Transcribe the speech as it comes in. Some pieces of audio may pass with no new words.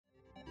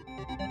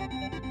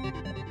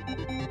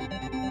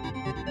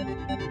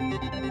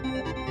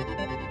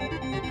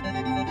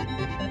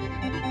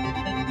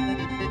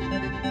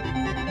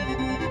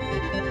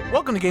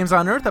Welcome to Games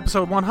on Earth,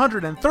 episode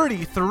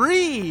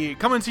 133,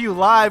 coming to you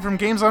live from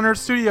Games on Earth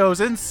Studios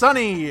in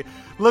sunny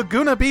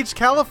Laguna Beach,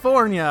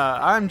 California.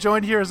 I'm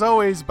joined here, as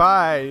always,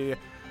 by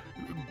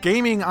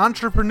gaming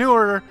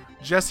entrepreneur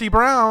Jesse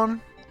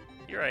Brown.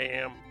 Here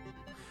I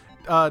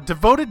am.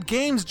 Devoted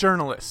games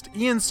journalist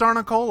Ian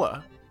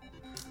Sarnicola.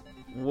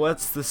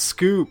 What's the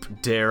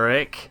scoop,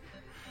 Derek?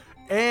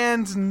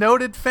 And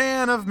noted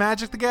fan of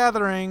Magic the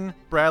Gathering,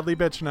 Bradley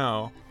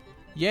Bitchno.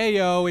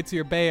 Yayo, it's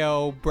your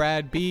bayo,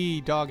 Brad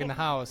B, dog in the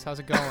house. How's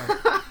it going?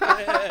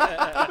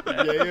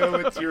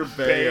 Yayo, it's your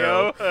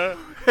bayo.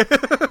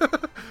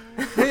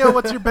 Heyo,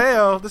 what's your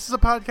bayo? This is a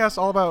podcast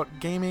all about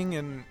gaming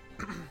and,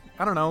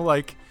 I don't know,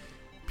 like,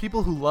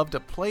 people who love to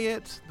play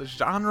it, the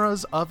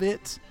genres of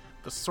it,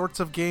 the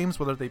sorts of games,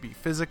 whether they be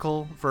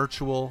physical,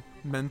 virtual,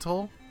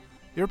 mental.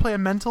 You ever play a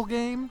mental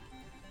game?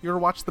 You ever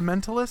watch The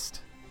Mentalist?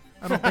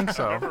 I don't think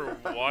so.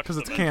 Because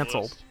it's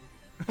canceled.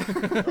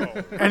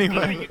 Oh.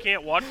 Anyway. You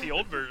can't watch the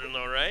old version,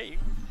 though, right?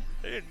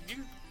 You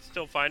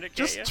still find it, can't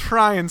Just you?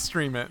 try and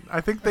stream it.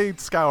 I think they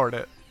scoured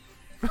it.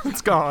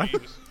 It's gone.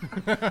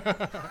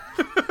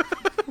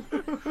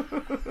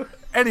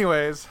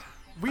 Anyways,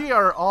 we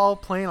are all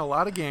playing a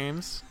lot of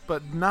games,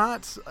 but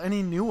not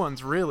any new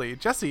ones, really.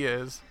 Jesse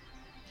is.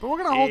 But we're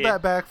going to hold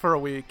that back for a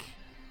week,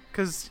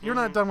 because you're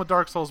not done with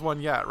Dark Souls 1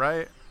 yet,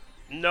 right?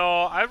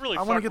 No, I've really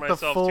fucked get the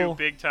myself full... too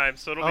big time,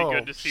 so it'll be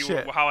good to see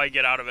how I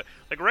get out of it.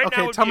 Like right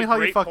now, okay, tell me how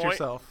you fucked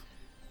yourself.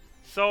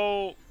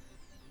 So,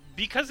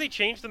 because they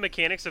changed the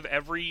mechanics of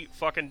every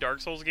fucking Dark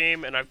Souls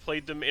game, and I've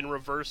played them in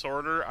reverse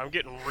order, I'm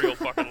getting real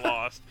fucking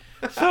lost.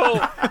 So,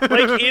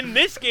 like in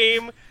this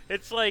game,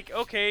 it's like,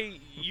 okay,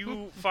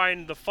 you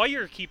find the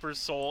Firekeeper's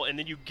soul, and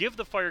then you give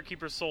the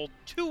Firekeeper's soul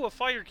to a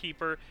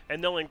Firekeeper,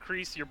 and they'll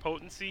increase your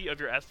potency of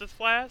your Estus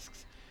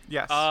flasks.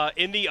 Yes.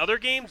 In the other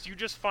games, you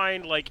just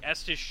find, like,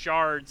 Estus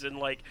shards and,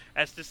 like,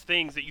 Estus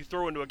things that you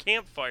throw into a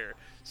campfire.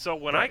 So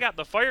when I got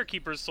the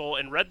Firekeeper's soul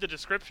and read the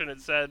description,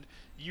 it said,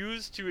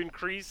 used to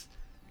increase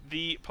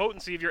the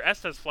potency of your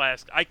Estus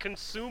flask, I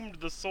consumed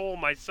the soul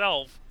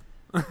myself,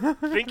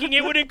 thinking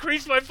it would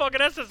increase my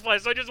fucking Estus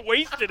flask, so I just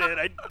wasted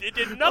it. It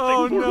did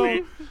nothing for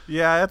me.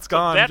 Yeah, it's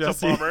gone, that's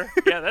Jesse. A bummer.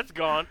 Yeah, that's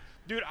gone.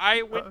 Dude,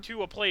 I went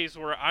to a place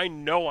where I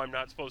know I'm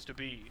not supposed to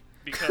be.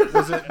 Because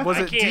was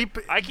it deep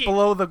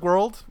below the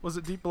world? Was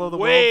it deep below the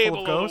world? Way full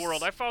of below ghosts? the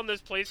world. I found this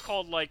place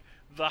called like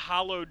the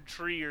Hollowed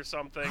Tree or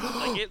something.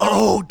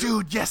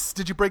 Dude, yes.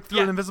 Did you break through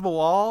an invisible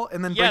wall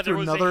and then break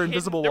through another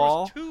invisible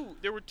wall?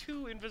 There were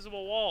two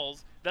invisible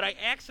walls that I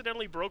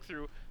accidentally broke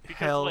through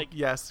because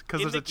yes,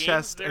 because there's a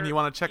chest and you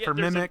want to check for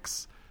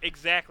mimics.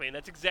 Exactly, and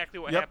that's exactly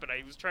what happened.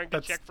 I was trying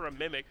to check for a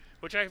mimic,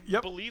 which I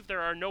believe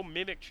there are no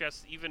mimic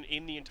chests even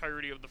in the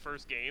entirety of the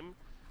first game.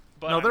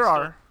 But no, there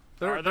are.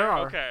 There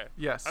are. Okay.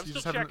 Yes, I'm you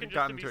still just haven't checking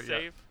gotten just to be to it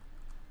safe. yet.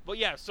 But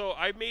yeah, so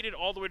I made it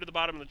all the way to the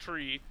bottom of the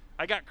tree.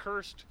 I got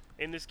cursed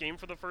in this game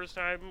for the first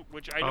time,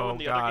 which I know in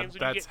the other games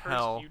when you get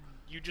cursed,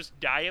 you just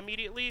die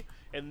immediately.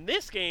 In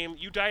this game,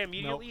 you die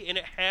immediately, and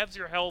it halves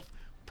your health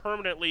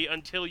permanently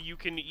until you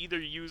can either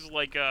use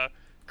like a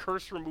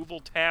curse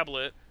removal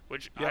tablet,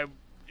 which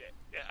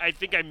I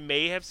think I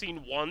may have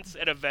seen once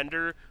at a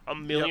vendor a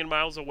million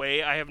miles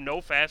away. I have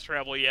no fast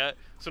travel yet,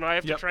 so now I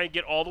have to try and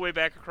get all the way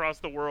back across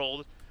the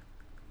world.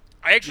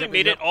 I actually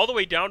made it all the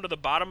way down to the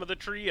bottom of the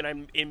tree, and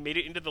I made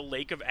it into the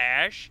Lake of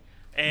Ash.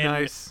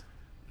 And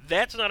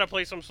that's not a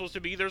place I'm supposed to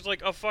be. There's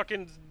like a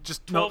fucking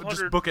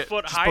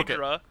 1,200-foot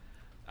Hydra.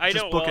 I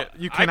know. Book it.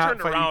 You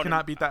cannot fight. You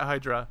cannot beat that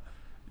Hydra.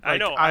 I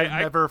know.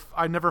 I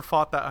never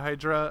fought that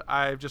Hydra.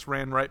 I just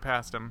ran right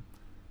past him.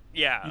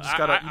 Yeah, you just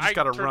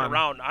gotta run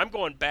around. I'm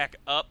going back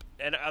up,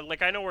 and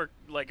I know where.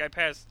 Like I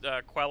passed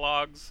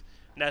Quellog's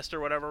nest or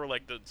whatever,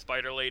 like the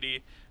spider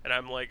lady, and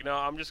I'm like, no,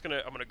 I'm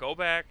gonna go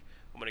back.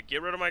 I'm gonna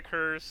get rid of my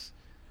curse,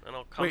 and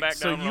I'll come back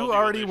down. So you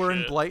already were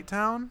in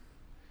Blighttown?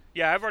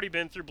 Yeah, I've already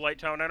been through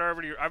Blighttown.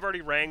 I've already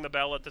rang the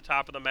bell at the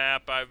top of the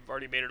map. I've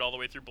already made it all the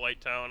way through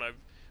Blighttown. I've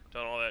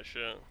done all that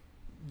shit.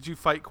 Did you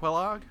fight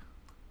Quellog?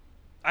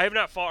 I have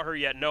not fought her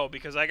yet, no,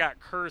 because I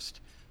got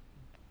cursed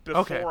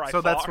before I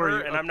fought her,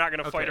 and I'm not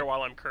gonna fight her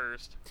while I'm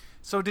cursed.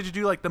 So did you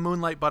do like the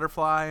Moonlight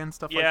Butterfly and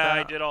stuff like that?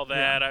 Yeah, I did all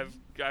that.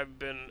 Yeah. I've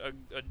been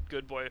a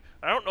good boy.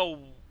 I don't know.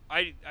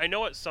 I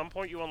know at some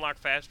point you unlock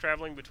fast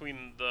traveling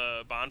between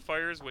the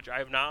bonfires, which I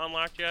have not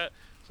unlocked yet.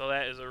 So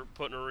that is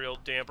putting a real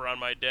damper on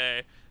my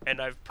day,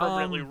 and I've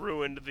permanently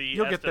ruined the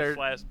Estus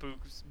Flask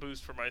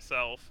boost for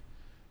myself.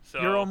 So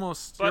you're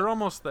almost there.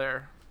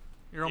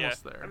 You're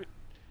almost there.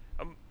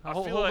 I mean,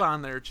 hold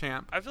on there,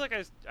 champ. I feel like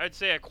I'd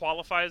say I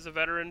qualify as a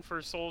veteran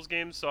for Souls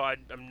games, so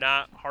I'm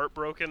not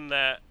heartbroken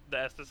that the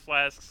Estus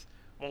Flasks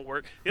won't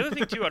work. The other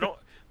thing too,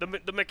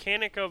 the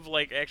mechanic of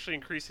like actually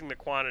increasing the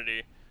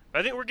quantity.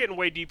 I think we're getting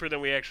way deeper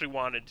than we actually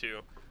wanted to,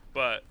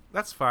 but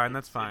that's fine.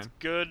 That's fine. It's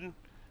good.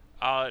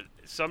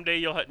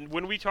 Someday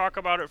when we talk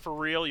about it for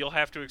real, you'll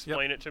have to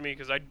explain it to me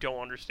because I don't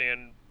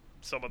understand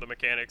some of the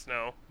mechanics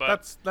now.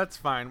 But that's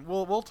fine.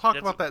 We'll talk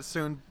about that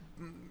soon.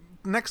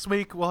 Next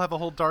week we'll have a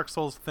whole Dark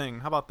Souls thing.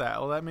 How about that?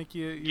 Will that make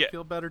you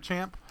feel better,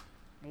 champ?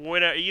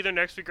 When either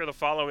next week or the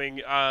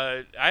following,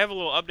 I have a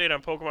little update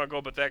on Pokemon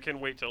Go, but that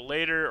can wait till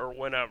later or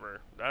whenever.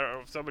 I don't know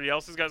if somebody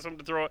else has got something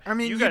to throw. I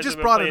mean, you just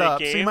brought it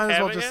up, so you might as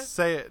well just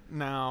say it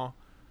now.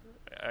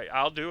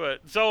 I'll do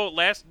it. So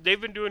they've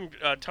been doing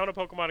a ton of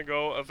Pokemon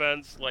Go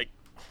events like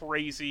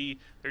crazy.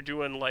 They're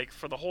doing like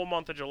for the whole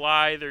month of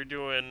July. They're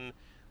doing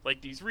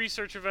like these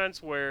research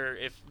events where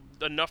if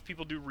enough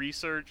people do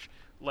research,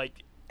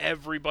 like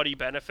everybody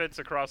benefits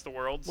across the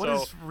world. What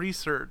is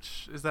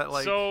research? Is that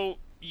like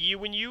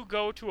when you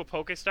go to a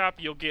Pokestop,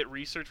 you'll get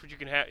research which you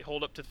can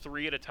hold up to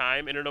 3 at a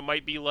time, and it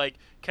might be like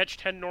catch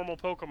 10 normal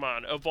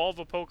Pokemon, evolve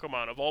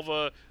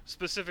a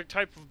specific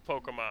type of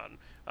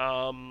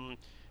Pokemon,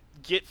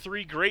 get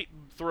 3 great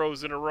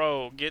throws in a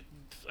row, get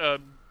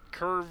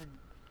curve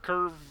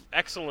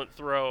excellent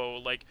throw,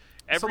 like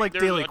there's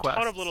daily a quests.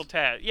 Ton of little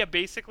tasks. Yeah,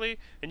 basically,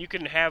 and you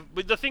can have.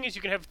 But the thing is,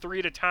 you can have 3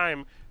 at a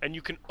time, and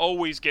you can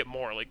always get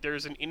more. Like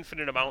there's an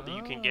infinite amount that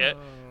you can get.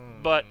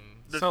 But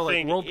the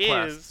thing world is,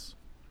 quests.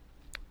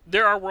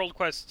 There are world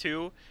quests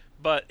too,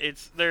 but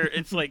it's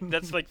like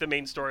that's like the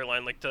main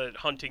storyline, like the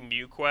hunting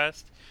Mew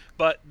quest.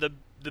 But the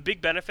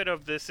big benefit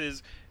of this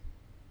is,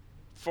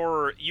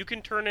 you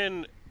can turn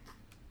in.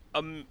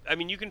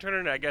 You can turn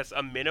in, I guess,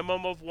 a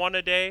minimum of 1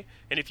 a day,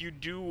 and if you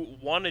do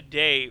 1 a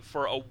day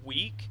for a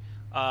week,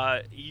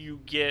 you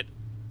get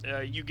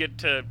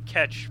to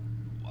catch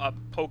a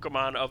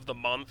Pokemon of the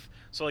month.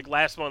 So, like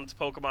last month's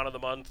Pokemon of the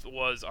month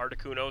was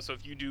Articuno. So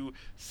if you do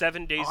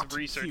 7 days of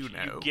research, you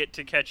get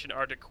to catch an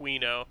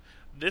Articuno.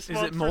 This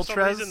month, for some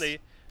reason, they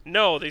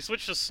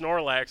switched to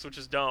Snorlax, which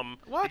is dumb.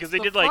 What? Because they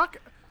the did fuck?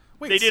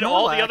 Wait, they did Snorlax?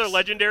 all the other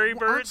legendary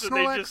birds, and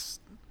they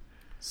just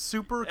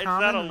super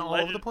common and all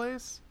over the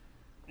place.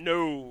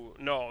 No.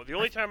 The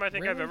only time I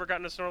think I've ever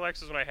gotten a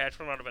Snorlax is when I hatched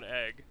one out of an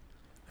egg.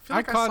 I feel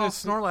like I saw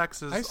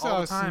Snorlaxes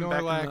all the time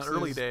back in the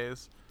early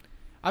days.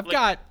 I've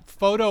got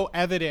photo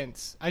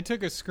evidence. I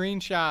took a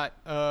screenshot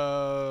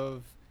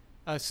of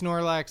a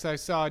Snorlax I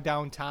saw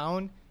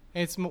downtown.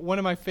 It's one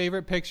of my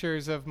favorite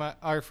pictures of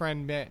our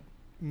friend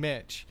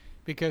Mitch,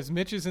 because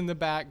Mitch is in the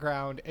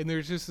background and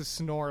there's just a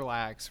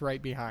Snorlax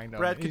right behind him.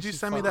 Brad, could you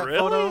send me that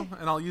photo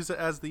and I'll use it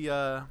as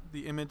the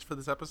image for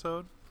this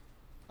episode?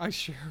 I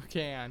sure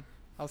can.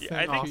 I'll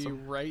send it to you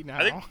right now.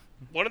 I think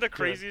one of the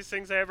craziest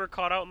things I ever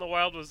caught out in the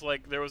wild was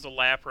like there was a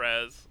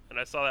Lapras, and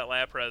I saw that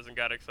Lapras and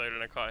got excited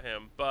and I caught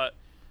him. But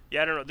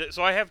yeah, I don't know.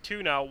 So I have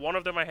 2 now. One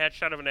of them I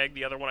hatched out of an egg.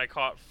 The other one I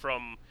caught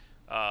from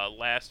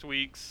last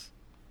week's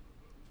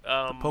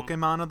the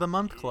Pokemon of the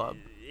Month Club.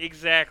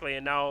 Exactly.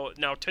 And now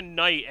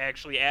tonight,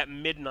 actually at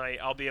midnight,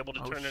 I'll be able to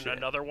turn in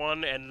another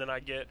one, and then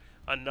I get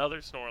another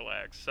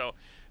Snorlax. So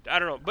I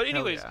don't know. But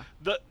anyways,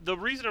 the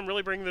reason I'm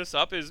really bringing this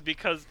up is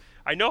because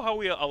I know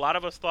how a lot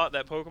of us thought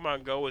that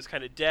Pokemon Go was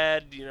kind of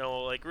dead. You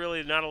know, like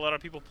really not a lot of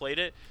people played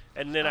it.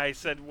 And then I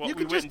said, well, you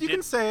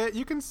can say it.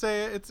 You can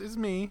say it. It's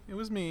me. It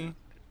was me.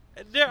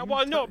 Yeah.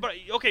 Well, no, but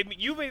okay,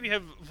 you maybe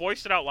have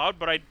voiced it out loud,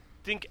 but I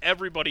think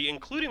everybody,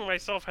 including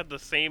myself, had the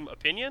same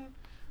opinion.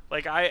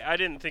 Like, I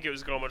didn't think it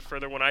was going much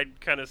further. When I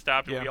kind of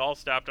stopped and we all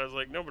stopped, I was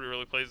like, nobody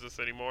really plays this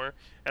anymore.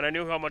 And I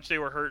knew how much they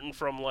were hurting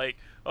from, like,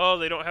 oh,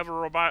 they don't have a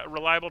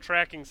reliable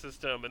tracking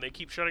system, and they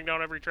keep shutting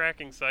down every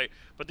tracking site.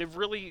 But they've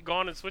really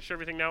gone and switched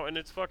everything now, and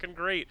it's fucking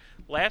great.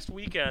 Last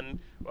weekend,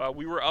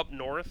 we were up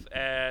north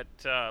at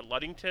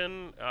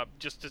Ludington,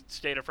 just to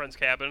stay at a friend's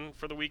cabin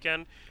for the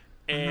weekend.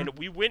 And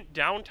we went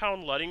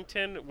downtown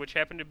Ludington, which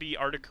happened to be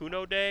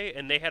Articuno Day,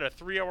 and they had a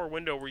 3-hour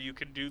window where you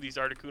could do these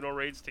Articuno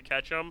raids to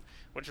catch them,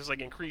 which was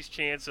like increased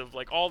chance of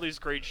like all these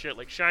great shit,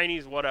 like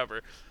shinies,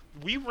 whatever.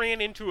 We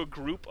ran into a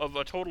group of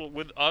it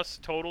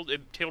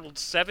totaled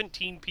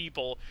 17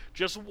 people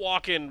just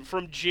walking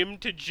from gym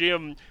to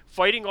gym,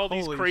 fighting all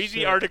these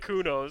crazy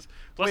Articunos.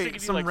 Plus wait, they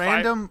could some do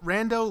like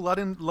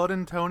rando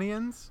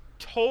Ludingtonians?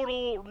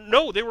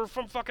 No, they were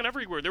from fucking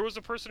everywhere. There was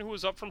a person who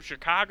was up from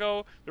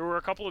Chicago. There were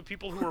a couple of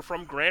people who were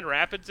from Grand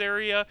Rapids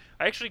area.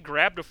 I actually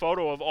grabbed a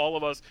photo of all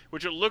of us,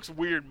 which it looks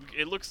weird.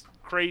 It looks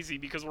crazy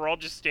because we're all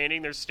just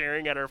standing there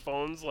staring at our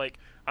phones like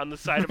on the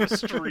side of a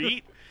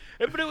street.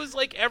 But it was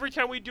like every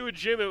time we do a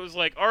gym, it was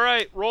like, all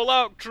right, roll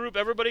out, troop.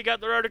 Everybody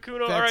got their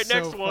Articuno. All right, next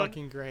one. That's so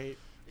fucking great.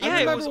 Yeah, I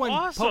remember it was when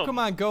awesome.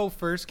 Pokemon Go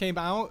first came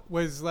out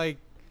was like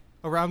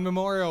around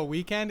Memorial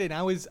Weekend, and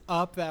I was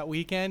up that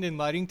weekend in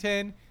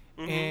Ludington.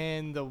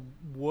 And the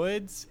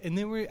woods, and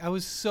I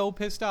was so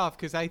pissed off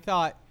because I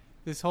thought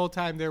this whole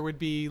time there would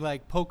be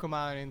like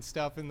Pokemon and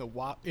stuff in the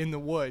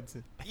woods.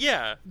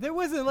 Yeah, there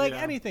wasn't like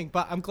anything,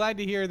 but I'm glad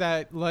to hear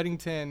that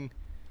Ludington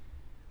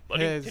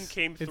has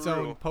came its through.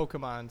 own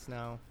Pokemons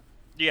now.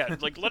 Yeah,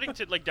 like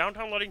Ludington, like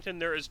downtown Ludington,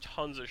 there is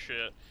tons of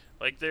shit.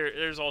 Like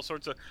there's all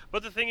sorts of.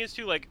 But the thing is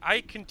too, like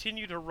I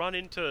continue to run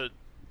into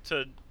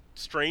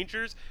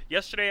strangers.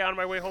 Yesterday on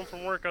my way home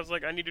from work, I was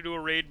like, I need to do a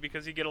raid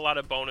because you get a lot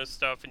of bonus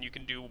stuff and you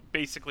can do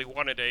basically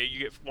 1 a day. You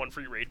get 1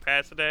 free raid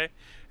pass a day.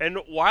 And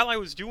while I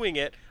was doing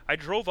it, I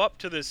drove up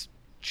to this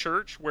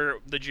church where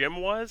the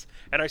gym was,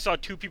 and I saw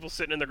 2 people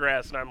sitting in the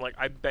grass, and I'm like,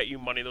 I bet you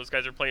money those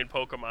guys are playing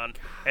Pokemon.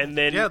 And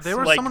then there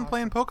was someone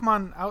playing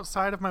Pokemon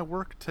outside of my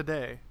work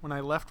today. When I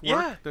left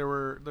work, there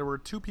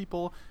were 2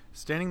 people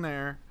standing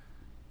there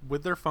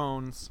with their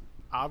phones,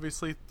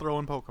 obviously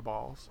throwing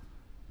Pokeballs.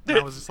 And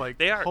I was just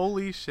like,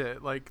 holy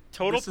shit! Like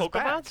total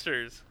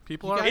Pokemonsters.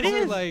 People are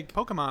like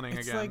Pokemoning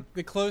it's again. It's like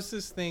the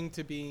closest thing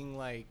to being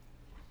like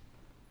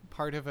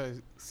part of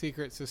a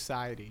secret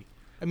society.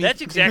 I mean,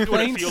 that's exactly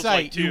what it feels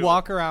like too. You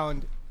walk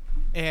around,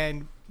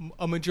 and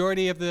a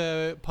majority of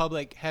the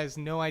public has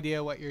no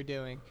idea what you're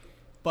doing,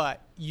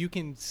 but you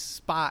can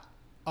spot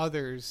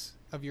others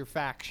of your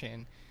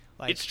faction,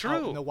 like it's true.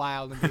 out in the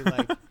wild, and be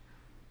like,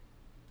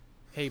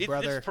 "Hey,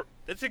 brother."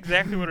 That's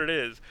exactly what it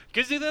is.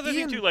 Because the other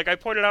thing too, like I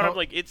pointed out, I'm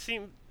like, it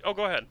seemed. Oh,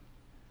 go ahead.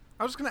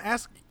 I was going to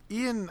ask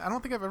Ian. I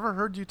don't think I've ever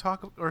heard you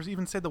talk or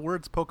even say the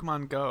words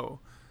Pokemon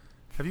Go.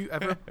 Have you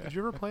ever? Did you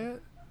ever play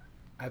it?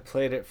 I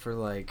played it for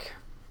like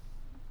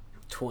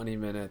 20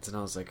 minutes, and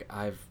I was like,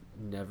 I've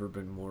never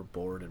been more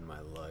bored in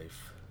my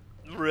life.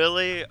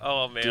 Really?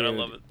 Oh man, dude, I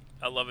love it.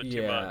 I love it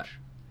too much.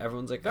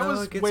 Everyone's like, that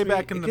was way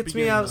back in the beginning. It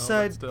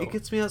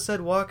gets me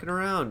outside walking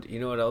around. You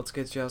know what else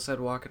gets you outside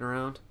walking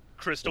around?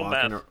 Crystal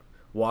meth.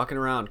 Walking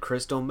around,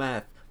 crystal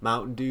meth,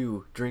 Mountain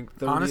Dew, drink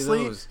 30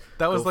 Honestly, of those.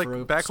 That was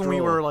like back when we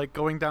were like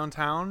going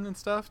downtown and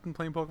stuff and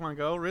playing Pokemon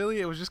Go.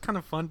 Really, it was just kind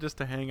of fun just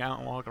to hang out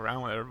and walk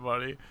around with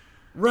everybody.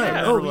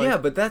 Right. Yeah.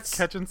 But that's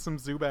catching some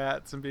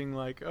Zubats and being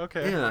like,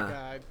 okay. Yeah. Oh my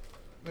God.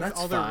 That's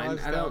all fine.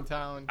 there was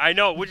downtown. I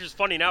know, which is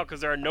funny now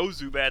because there are no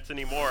Zubats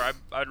anymore.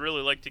 I'd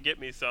really like to get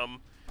me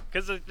some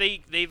because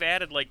they've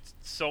added like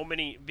so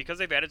many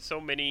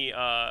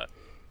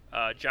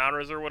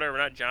genres or whatever,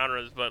 not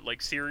genres, but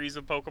like series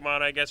of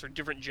Pokemon, I guess, or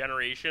different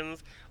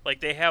generations.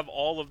 Like they have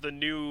all of the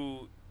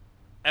new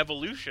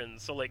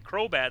evolutions. So like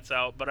Crobat's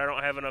out, but I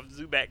don't have enough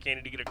Zubat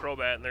candy to get a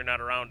Crobat, and they're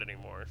not around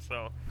anymore.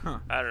 So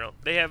I don't know.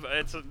 They have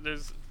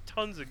there's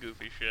tons of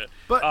goofy shit.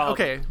 But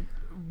okay.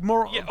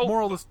 Moral of the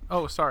moral of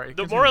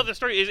the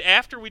story is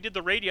after we did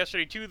the raid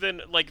yesterday too,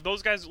 then like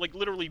those guys like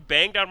literally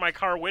banged on my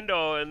car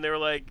window and they're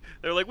like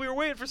we were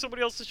waiting for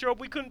somebody else to show up,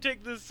 we couldn't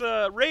take this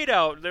raid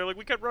out. They're like,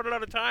 we kept running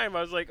out of time.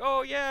 I was like,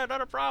 oh yeah,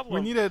 not a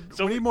problem. We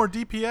need more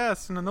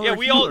DPS and another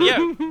we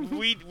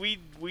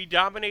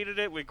dominated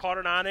it. We caught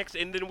an Onyx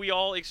and then we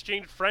all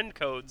exchanged friend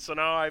codes. So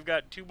now I've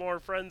got 2 more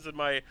friends in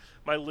my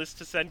list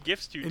to send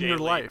gifts to daily. Your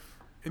life.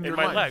 In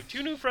my life.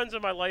 2 new friends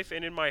in my life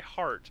and in my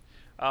heart.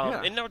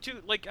 And now,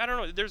 too, like, I don't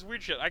know, there's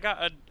weird shit. I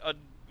got a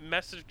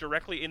message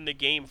directly in the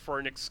game for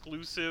an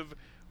exclusive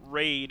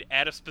raid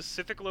at a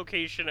specific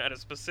location at a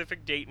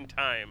specific date and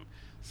time.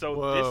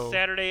 So this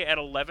Saturday at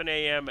 11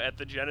 a.m. at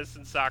the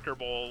Jennison Soccer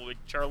Bowl with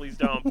Charlie's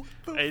Dump,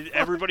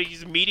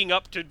 everybody's meeting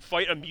up to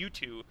fight a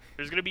Mewtwo.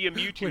 There's going to be a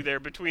Mewtwo there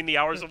between the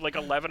hours of, like,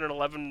 11 and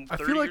 11:30 I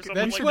feel like or something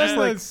that's like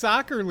when that. the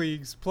soccer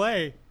leagues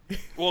play.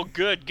 Well,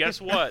 good.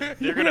 Guess what? I'm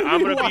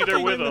gonna be there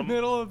with them. In the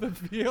middle of the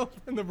field,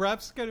 and the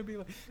ref's gonna be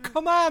like,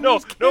 "Come on,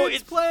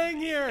 it's playing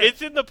here."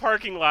 It's in the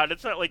parking lot.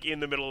 It's not like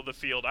in the middle of the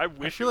field. I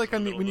feel like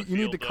you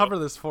need to cover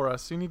this for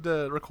us. You need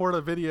to record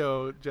a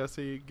video,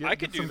 Jesse.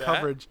 Get some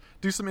coverage.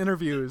 Do some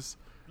interviews.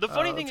 The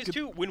funny thing is,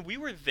 too, when we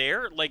were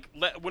there, like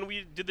when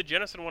we did the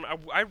Jennison one,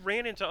 I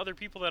ran into other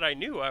people that I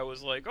knew. I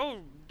was like, "Oh,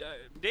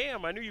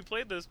 damn! I knew you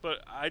played this, but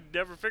I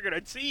never figured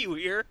I'd see you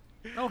here."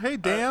 Oh, hey,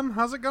 damn!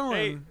 How's it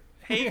going?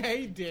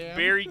 Hey, damn.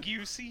 Barry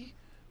Goosey,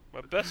 my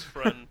best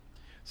friend.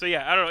 So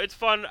yeah, I don't know. It's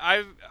fun.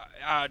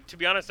 To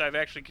be honest, I've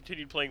actually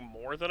continued playing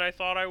more than I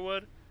thought I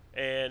would,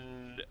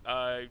 and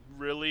I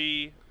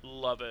really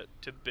love it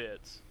to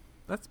bits.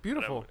 That's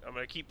beautiful. I'm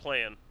gonna keep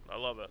playing. I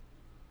love it.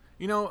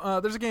 You know,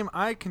 there's a game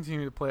I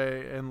continue to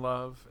play and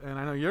love, and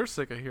I know you're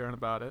sick of hearing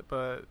about it,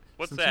 but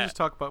since you just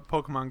talked about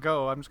Pokemon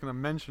Go, I'm just going to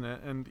mention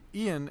it. And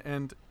Ian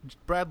and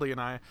Bradley and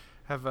I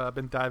have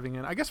been diving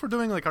in. I guess we're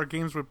doing like our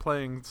games we're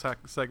playing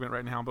segment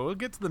right now, but we'll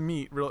get to the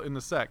meat in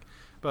a sec.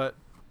 But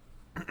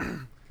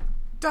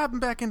diving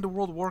back into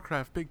World of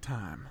Warcraft big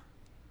time,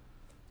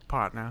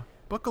 partner.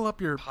 Buckle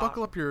up your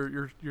saddles,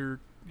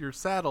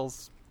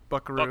 buckaroos.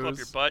 Buckle up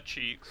your butt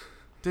cheeks.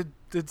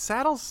 Did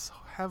saddles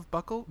have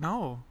buckle?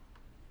 No.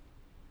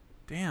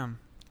 Damn.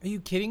 Are you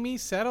kidding me?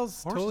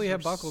 Saddles totally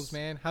have buckles,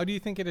 man. How do you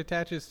think it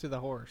attaches to the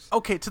horse?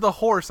 Okay, to the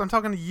horse. I'm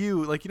talking to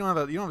you. Like you don't have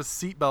a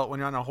seatbelt when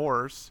you're on a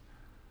horse.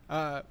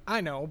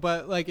 I know,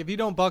 but like if you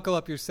don't buckle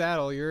up your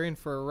saddle, you're in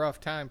for a rough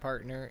time,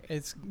 partner.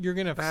 You're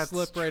gonna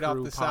slip right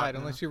off the side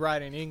unless you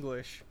ride in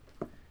English.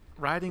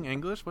 Riding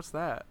English? What's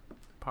that?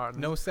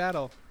 Partner. No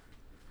saddle.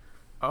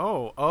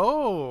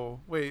 Oh,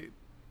 wait.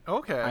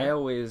 Okay. I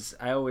always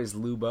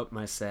lube up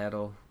my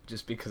saddle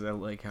just because I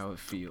like how it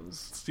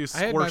feels. I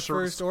had my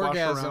first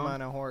orgasm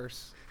on a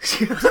horse.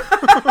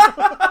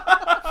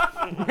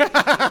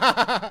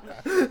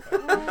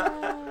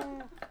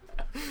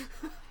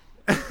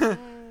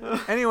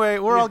 Anyway,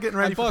 we're all getting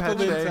ready for Patch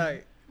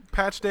Day.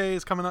 Patch Day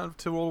is coming up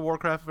to World of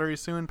Warcraft very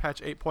soon.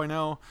 Patch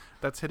 8.0.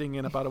 That's hitting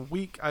in about a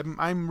week.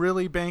 I'm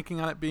really banking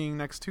on it being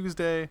next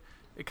Tuesday.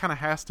 It kind of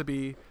has to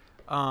be,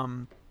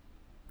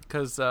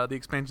 because the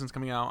expansion's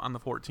coming out on the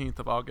 14th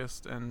of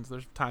August, and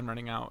there's time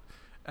running out.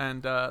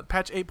 And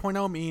patch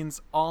 8.0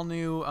 means all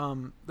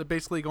new. They're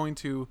basically going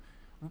to,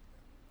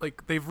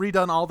 like, they've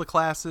redone all the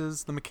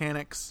classes, the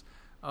mechanics,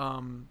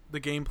 the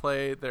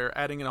gameplay. They're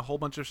adding in a whole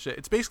bunch of shit.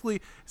 It's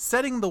basically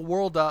setting the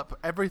world up.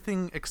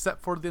 Everything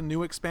except for the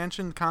new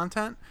expansion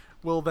content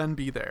will then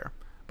be there,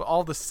 but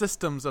all the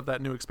systems of that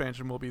new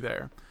expansion will be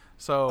there.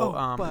 So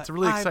it's a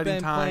really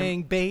exciting time. I've been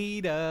playing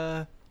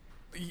beta.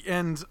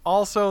 And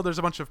also, there's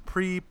a bunch of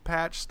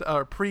pre-patch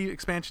or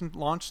pre-expansion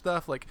launch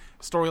stuff, like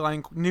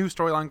new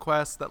storyline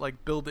quests that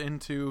like build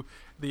into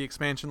the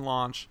expansion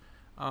launch,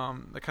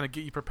 that kind of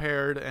get you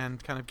prepared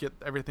and kind of get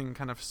everything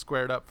kind of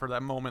squared up for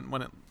that moment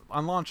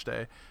on launch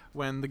day,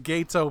 when the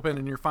gates open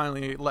and you're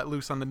finally let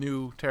loose on the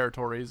new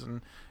territories and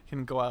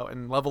can go out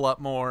and level up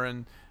more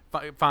and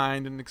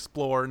find and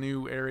explore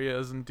new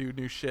areas and do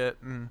new shit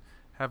and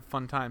have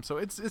fun time. So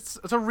it's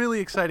a really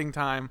exciting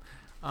time.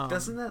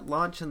 Doesn't that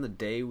launch on the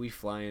day we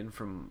fly in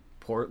from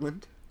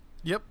Portland?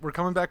 Yep, we're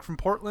coming back from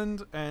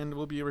Portland, and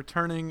we'll be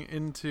returning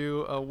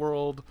into a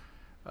world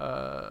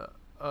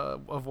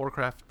of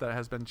Warcraft that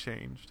has been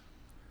changed.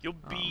 You'll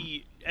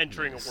be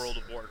entering a World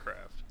of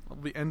Warcraft. I'll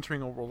be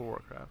entering a World of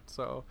Warcraft.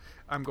 So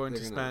I'm going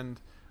to spend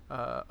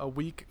a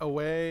week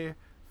away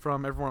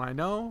from everyone I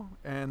know,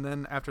 and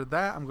then after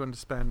that I'm going to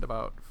spend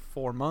about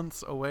 4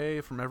 months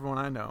away from everyone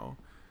I know.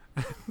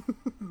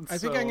 I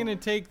think I'm going to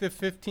take the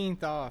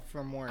 15th off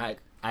from work.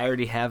 I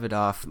already have it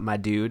off, my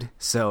dude.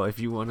 So if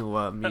you want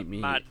to meet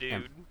me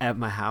at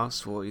my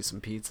house, we'll eat some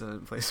pizza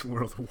and play some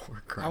World of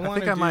Warcraft. I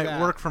think I might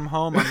work from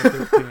home on the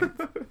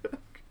 15th.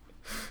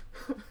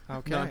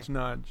 Okay. Nudge,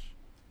 nudge.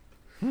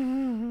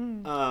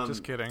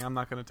 Just kidding. I'm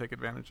not going to take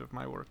advantage of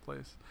my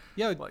workplace.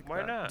 Yo,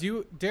 why not?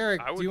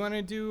 Derek, do you want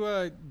to do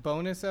a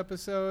bonus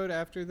episode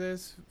after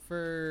this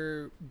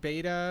for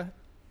beta?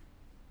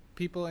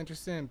 People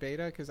interested in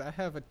beta, because I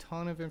have a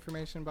ton of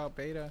information about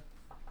beta.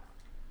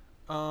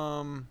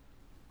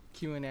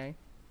 Q&A.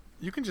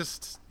 You can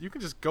just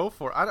go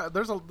for it.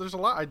 There's a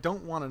lot I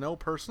don't want to know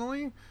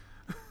personally,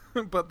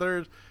 but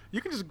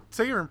you can just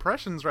say your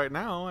impressions right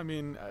now. I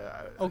mean,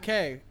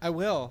 okay, I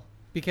will,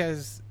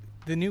 because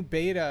the new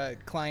beta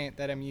client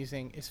that I'm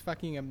using is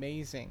fucking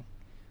amazing.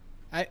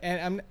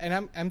 I'm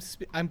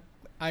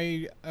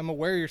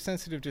aware you're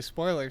sensitive to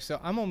spoilers, so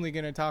I'm only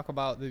going to talk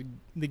about the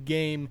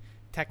game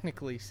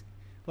technically.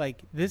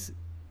 Like, this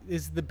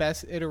is the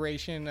best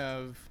iteration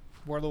of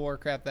World of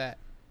Warcraft that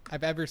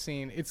I've ever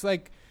seen. It's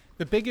like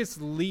the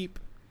biggest leap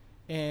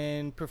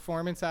in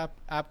performance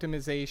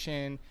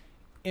optimization,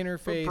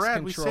 interface but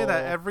Brad, control. We say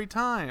that every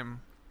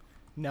time.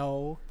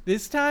 No,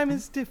 this time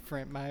is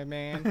different, my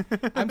man.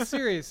 I'm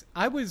serious.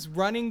 I was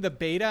running the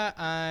beta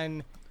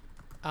on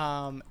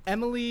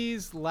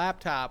Emily's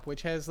laptop,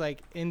 which has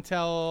like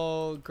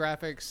Intel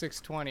Graphics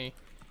 620.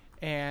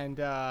 And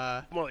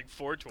more like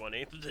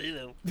 420.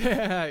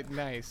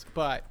 Nice,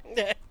 but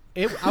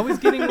I was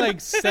getting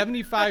like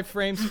 75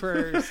 frames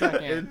per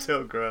second.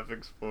 Intel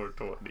Graphics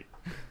 420.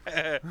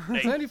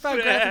 75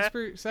 graphics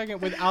per second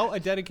without a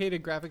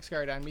dedicated graphics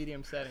card on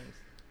medium settings.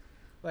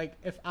 Like,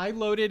 if I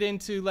loaded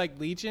into like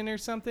Legion or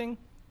something,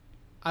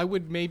 I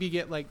would maybe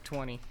get like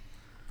 20.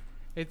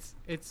 It's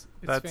That's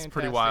fantastic.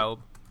 pretty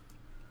wild.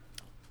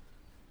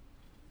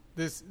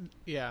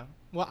 Yeah.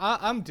 Well,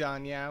 I'm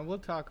done. Yeah, we'll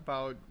talk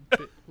about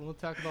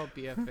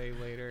BFA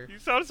later. You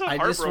sound so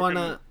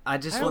heartbroken. I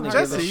just want to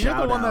give a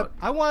shout out.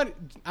 I want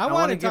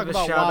to talk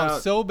about WoW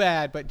so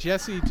bad, but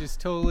Jesse just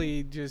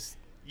totally just.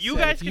 You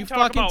guys can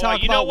talk about WoW.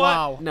 You know what?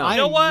 WoW. No, I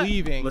am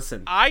leaving.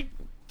 Listen, I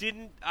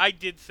did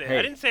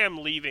say I'm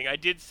leaving. I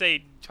did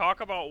say talk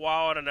about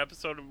WoW on an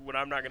episode when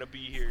I'm not going to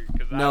be here.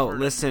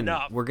 Listen,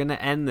 enough. We're going to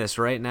end this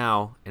right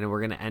now, and we're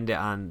going to end it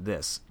on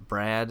this.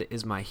 Brad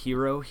is my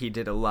hero. He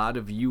did a lot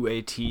of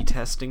UAT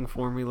testing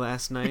for me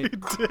last night. He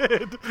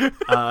did.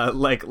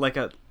 Like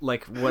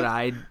what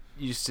I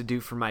used to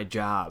do for my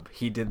job.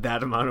 He did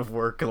that amount of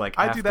work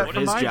I do that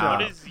for my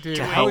job. Dude,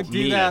 I would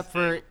do that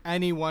for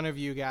any one of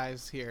you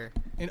guys here.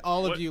 And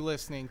all of you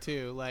listening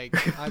too. Like,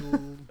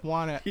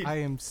 I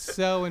am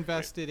so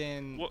invested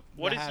in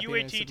what is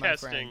UAT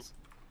testing?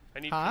 I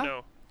need to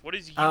know. What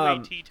is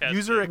UAT testing?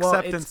 User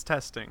acceptance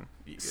testing.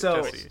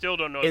 So I still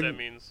don't know what that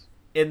means.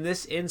 In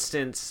this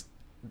instance,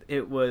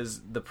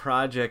 the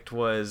project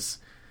was,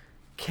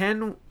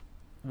 can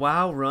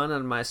WoW run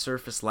on my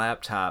Surface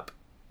laptop?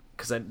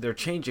 Because they're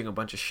changing a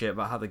bunch of shit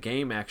about how the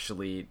game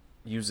actually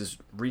uses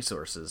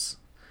resources.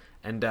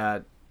 And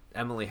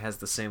Emily has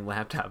the same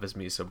laptop as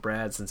me, so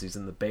Brad, since he's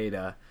in the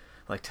beta,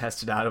 like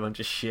tested out a bunch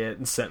of shit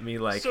and sent me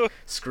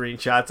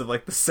screenshots of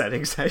like the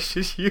settings I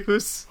should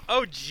use.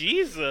 Oh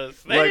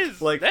Jesus,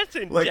 that's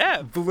in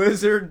depth.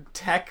 Blizzard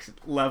tech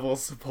level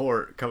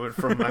support coming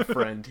from my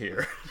friend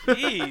here.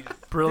 Jeez,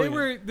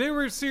 brilliant. There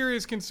were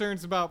serious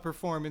concerns about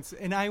performance,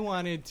 and I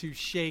wanted to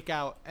shake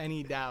out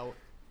any doubt.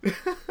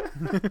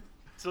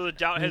 So the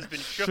doubt has been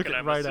shook, and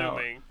I'm right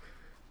assuming.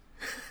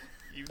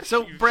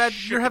 So Brad,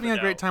 you're having a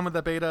great time with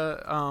the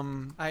beta. I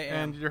am.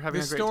 And you're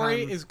having a great time. The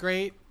story is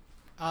great.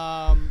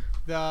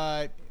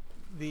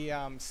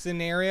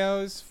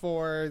 scenarios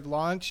for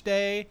launch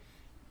day,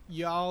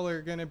 y'all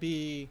are gonna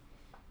be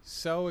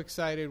so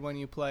excited when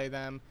you play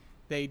them.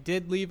 They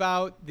did leave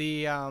out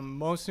the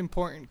most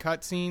important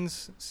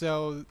cutscenes,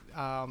 so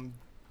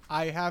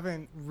I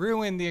haven't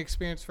ruined the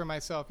experience for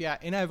myself yet,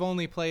 and I've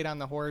only played on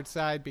the Horde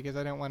side because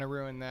I didn't want to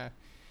ruin the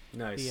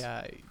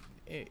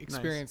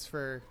experience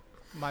for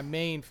my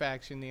main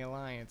faction, the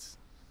Alliance.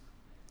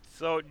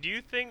 So, do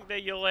you think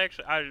that you'll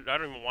actually... I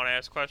don't even want to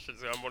ask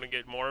questions. I'm going to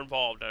get more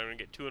involved. I'm going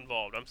to get too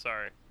involved. I'm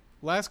sorry.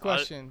 Last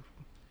question.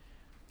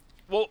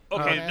 Well,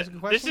 okay,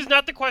 this is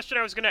not the question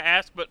I was going to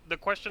ask, but the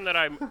question that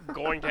I'm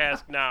going to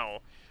ask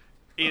now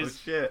is...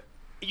 Oh, shit.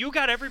 You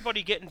got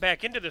everybody getting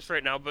back into this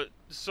right now, but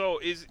so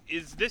is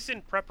this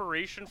in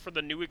preparation for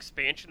the new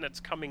expansion that's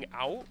coming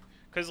out?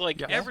 Because,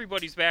 like,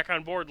 everybody's back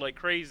on board like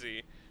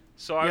crazy.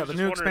 So I was just wondering,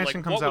 the new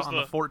expansion comes out on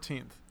the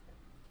 14th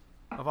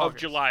of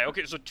July.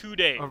 Okay, so 2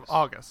 days. Of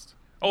August.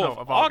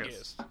 Of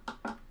August.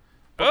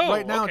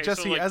 Right now, okay,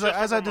 Jesse, so like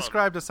as I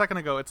described a second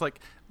ago, it's like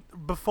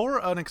before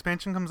an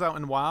expansion comes out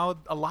in WoW,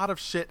 a lot of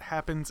shit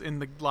happens in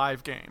the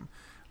live game.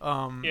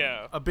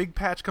 A big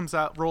patch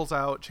rolls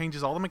out,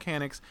 changes all the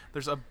mechanics.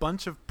 There's a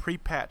bunch of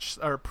pre-patch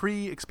or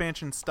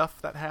pre-expansion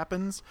stuff that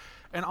happens,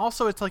 and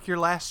also it's like your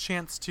last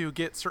chance to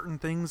get certain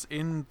things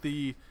in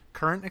the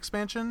current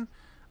expansion.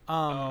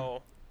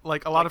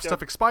 Like a lot of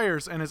stuff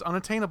expires and is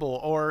unattainable,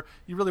 or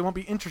you really won't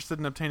be interested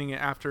in obtaining it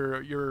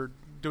after you're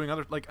doing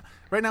other. Like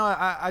right now,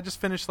 I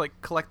just finished like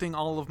collecting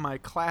all of my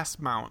class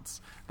mounts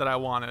that I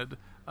wanted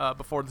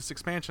before this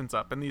expansion's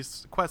up, and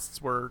these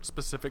quests were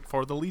specific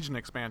for the Legion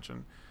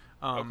expansion.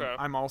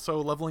 I'm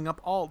also leveling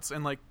up alts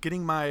and like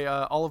getting my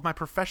all of my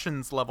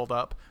professions leveled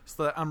up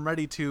so that I'm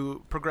ready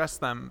to progress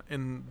them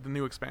in the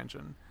new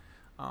expansion.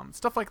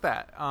 Stuff like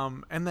that.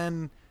 And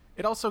then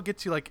it also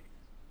gets you like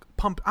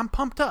I'm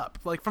pumped up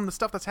like from the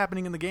stuff that's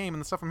happening in the game and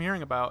the stuff I'm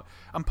hearing about.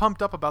 I'm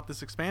pumped up about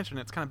this expansion.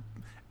 It's kind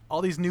of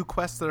all these new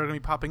quests that are going to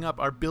be popping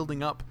up are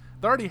building up.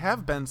 There already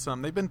have been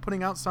some. They've been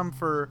putting out some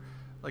for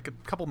like a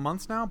couple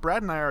months now.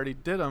 Brad and I already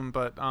did them,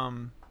 but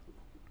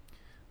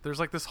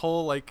there's like this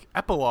whole like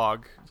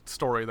epilogue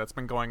story that's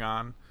been going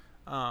on,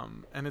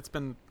 and it's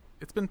been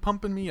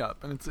pumping me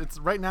up, and it's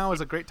right now is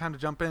a great time to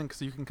jump in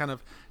because you can kind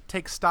of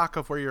take stock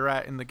of where you're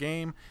at in the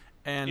game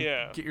and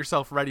get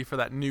yourself ready for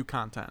that new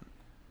content.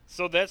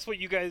 So that's what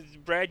you guys,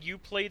 Brad,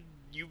 you've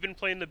been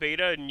playing the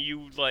beta, and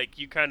you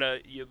kind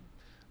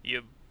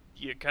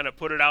of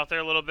put it out there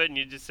a little bit, and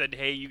you just said,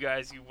 hey, you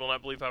guys, you will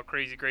not believe how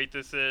crazy great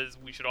this is.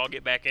 We should all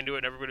get back into it.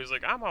 And everybody was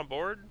like, I'm on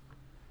board.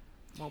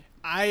 Well,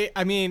 I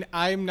mean,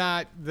 I'm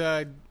not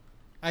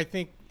I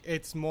think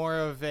it's more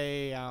of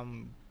a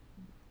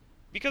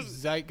because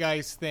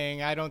zeitgeist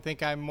thing. I don't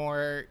think I'm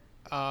more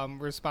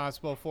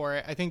responsible for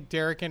it. I think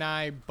Derek and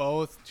I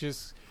both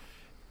just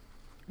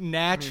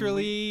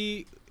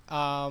naturally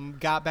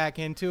got back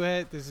into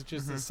it. This is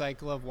just the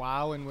cycle of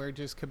WoW, and we're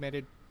just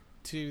committed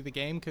to the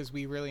game because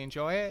we really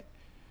enjoy it.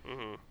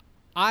 Mm-hmm.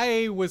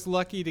 I was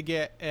lucky to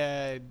get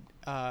a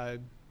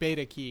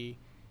beta key,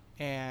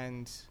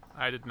 and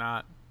I did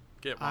not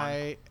get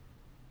one.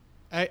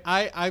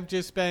 I've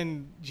just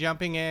been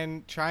jumping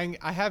in, trying.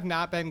 I have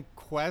not been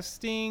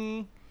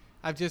questing.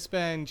 I've just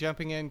been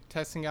jumping in,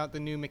 testing out the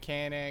new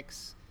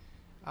mechanics,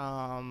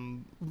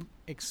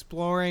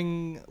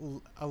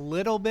 exploring a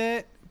little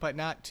bit, but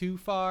not too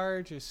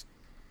far. Just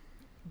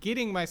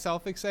getting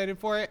myself excited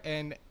for it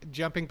and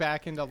jumping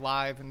back into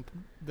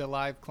the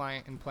live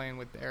client and playing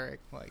with Eric.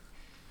 Like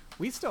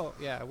we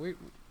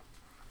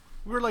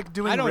were like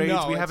doing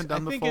raids we haven't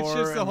done before. I think it's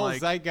just the whole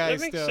zeitgeist that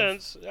makes of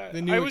sense.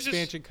 The new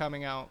expansion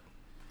coming out.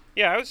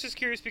 Yeah, I was just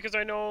curious because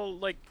I know,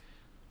 like,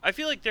 I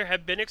feel like there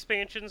have been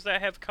expansions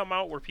that have come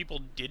out where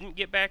people didn't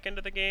get back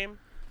into the game.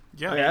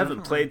 Yeah, I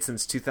haven't played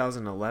since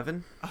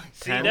 202011.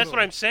 See, that's what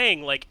I'm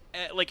saying. Like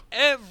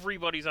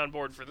everybody's on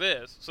board for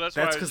this, so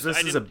that's because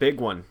this is a big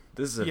one.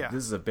 This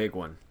is a big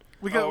one.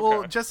 We got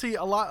well, Jesse.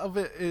 A lot of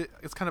it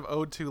is kind of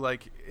owed to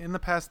like in the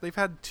past they've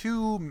had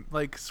two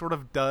like sort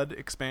of dud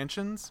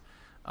expansions.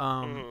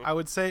 I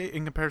would say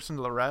in comparison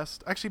to the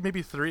rest, actually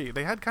maybe three.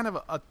 They had kind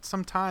of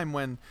some time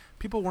when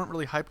people weren't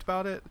really hyped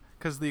about it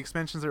because the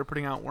expansions they were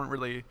putting out weren't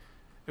really.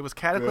 It was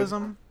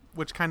Cataclysm,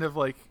 which kind of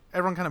like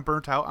everyone kind of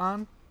burnt out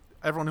on.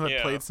 Everyone who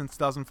had played since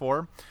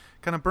 2004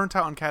 kind of burnt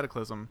out on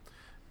Cataclysm,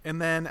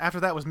 and then after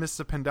that was Mists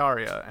of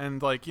Pandaria,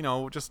 and like you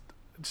know just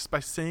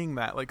by saying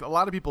that, like a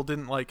lot of people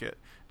didn't like it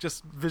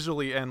just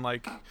visually, and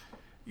like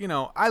you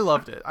know I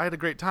loved it. I had a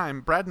great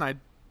time. Brad and I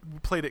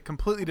played it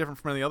completely different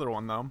from any other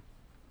one though.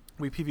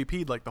 We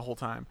PvP'd like the whole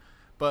time,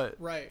 but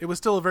it was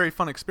still a very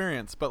fun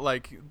experience. But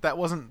like that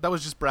was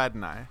just Brad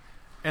and I,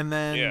 and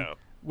then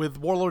with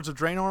Warlords of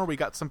Draenor, we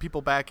got some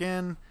people back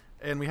in,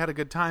 and we had a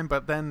good time.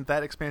 But then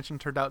that expansion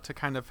turned out to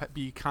kind of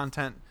be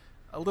content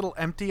a little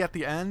empty at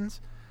the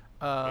end,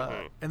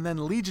 and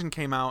then Legion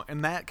came out,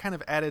 and that kind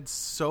of added.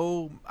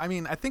 So I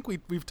mean, I think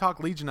we've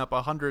talked Legion up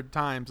 100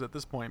 times at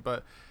this point,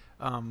 but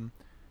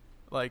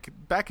like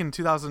back in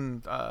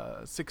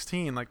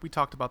 2016, like we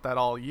talked about that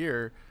all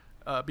year.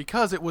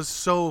 Because it was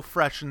so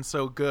fresh and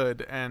so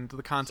good, and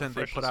the content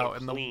they put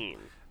out, and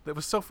that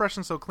was so fresh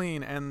and so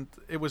clean, and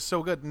it was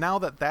so good. Now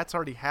that that's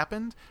already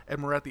happened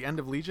and we're at the end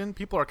of Legion,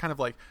 people are kind of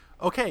like,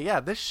 okay, yeah,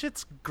 this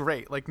shit's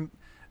great. Like,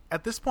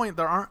 at this point,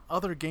 there aren't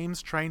other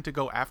games trying to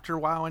go after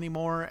WoW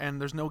anymore,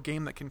 and there's no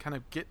game that can kind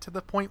of get to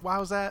the point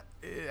WoW's at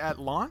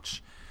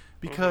launch,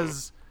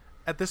 because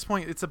at this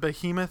point, it's a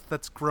behemoth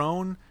that's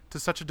grown to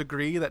such a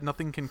degree that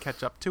nothing can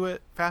catch up to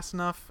it fast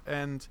enough,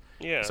 and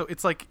so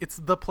it's like it's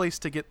the place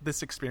to get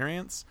this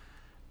experience.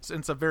 So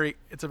it's a very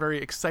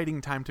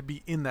exciting time to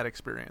be in that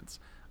experience,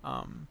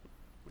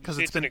 because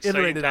it's been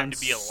iterated on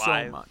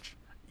so much.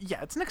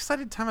 Yeah, it's an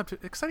exciting time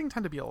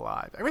to be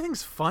alive.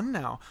 Everything's fun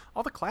now.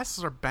 All the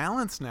classes are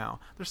balanced now.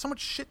 There's so much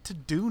shit to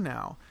do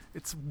now.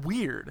 It's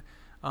weird,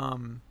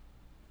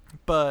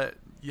 but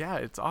yeah,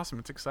 it's awesome.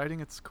 It's exciting.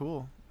 It's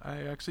cool.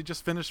 I actually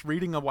just finished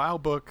reading a WoW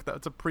book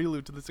that's a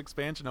prelude to this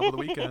expansion over the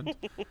weekend.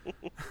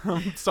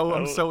 I'm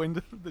so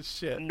into this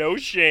shit. No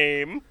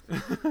shame.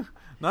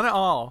 Not at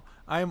all.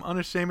 I am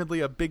unashamedly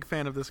a big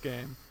fan of this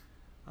game.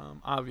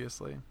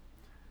 Obviously.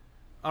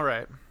 All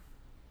right.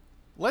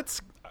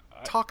 Let's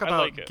talk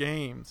about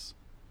games.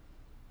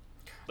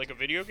 Like a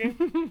video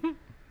game?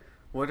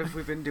 What have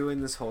we been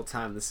doing this whole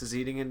time? This is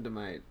eating into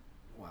my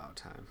WoW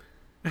time.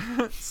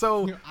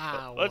 So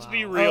let's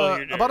be real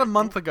here. About a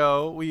month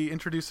ago, we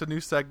introduced a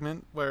new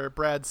segment where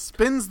Brad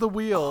spins the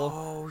wheel.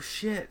 Oh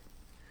shit!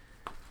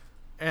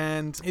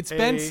 And it's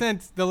been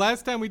since the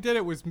last time we did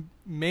it was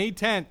May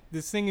 10th.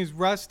 This thing is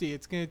rusty.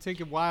 It's going to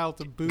take a while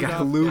to boot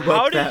up.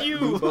 How did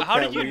you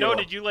know?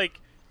 Did you like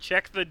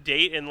check the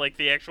date and like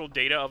the actual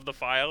data of the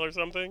file or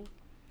something?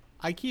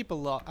 I keep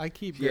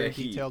very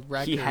detailed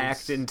records. He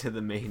hacked into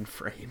the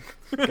mainframe.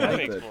 That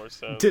makes more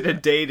sense. Did a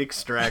date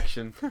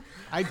extraction.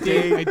 I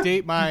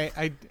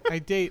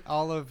date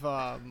all of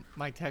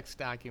my text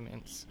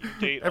documents.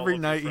 Every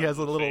night he has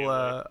a little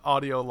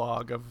audio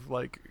log of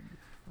like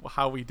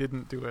how we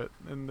didn't do it,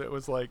 and it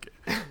was like,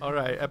 all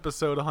right,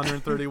 episode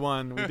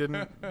 131, we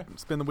didn't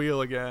spin the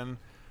wheel again.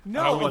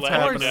 No, of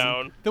course.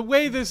 The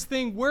way this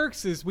thing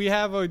works is we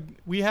have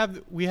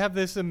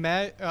this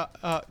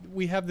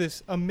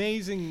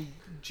amazing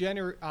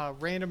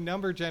random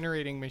number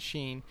generating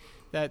machine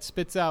that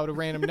spits out a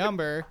random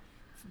number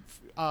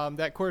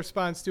that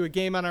corresponds to a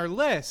game on our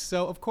list.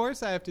 So of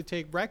course I have to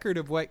take record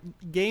of what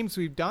games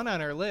we've done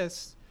on our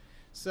list.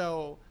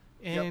 So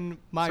in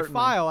my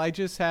file, I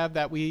just have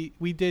that we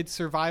did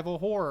survival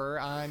horror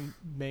on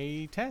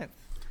May 10th.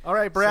 All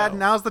right, Brad,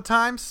 now's the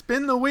time.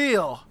 Spin the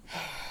wheel.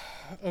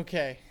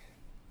 Okay.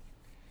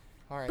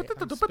 All right, I'm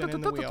spinning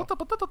the wheel.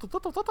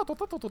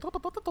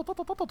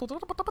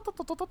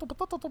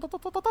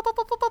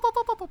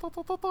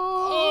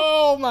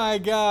 Oh my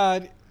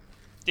god.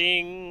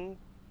 Ding.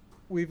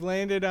 We've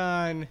landed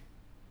on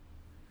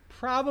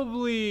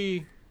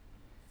probably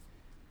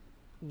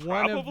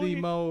one of the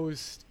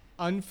most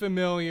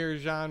unfamiliar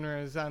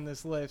genres on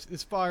this list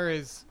as far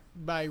as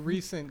my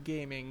recent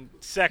gaming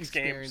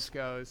experience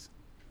goes.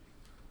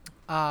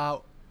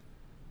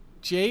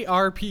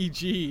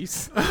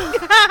 JRPGs.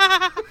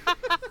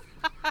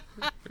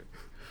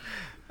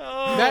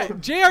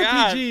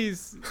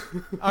 JRPGs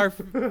are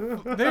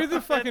they're the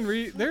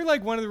fucking they're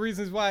like one of the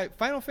reasons why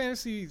Final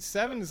Fantasy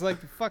VII is like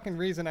the fucking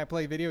reason I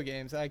play video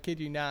games. I kid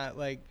you not.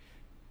 Like,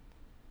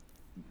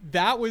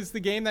 that was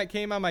the game that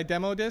came on my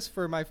demo disc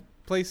for my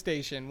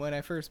PlayStation when I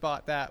first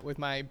bought that with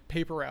my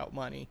paper route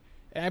money,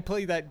 and I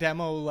played that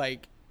demo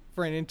like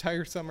for an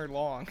entire summer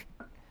long.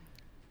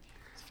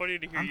 It's funny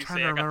to hear you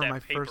say I got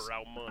that paper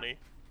route money. I'm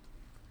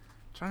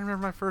trying to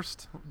remember my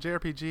first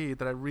JRPG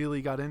that I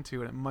really got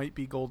into, and it might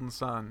be Golden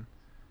Sun.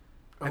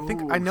 I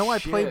know I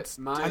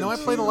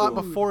played a lot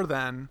before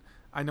then.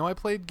 I know I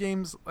played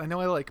games. I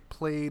know I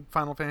played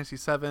Final Fantasy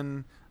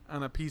VII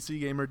on a PC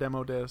Gamer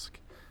demo disc,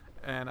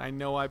 and I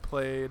know I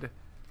played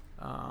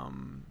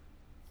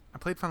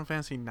Final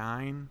Fantasy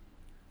IX.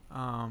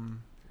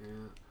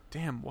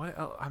 Damn, what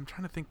else? I'm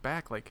trying to think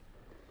back. Like,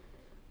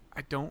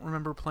 I don't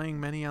remember playing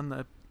many on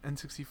the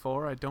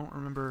N64. I don't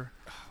remember.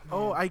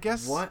 I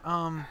guess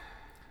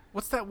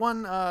what's that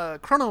one?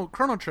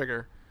 Chrono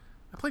Trigger.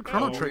 I played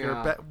Chrono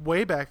Trigger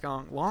way back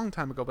a long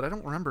time ago, but I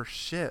don't remember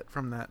shit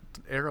from that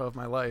era of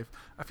my life.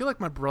 I feel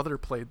like my brother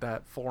played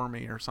that for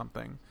me or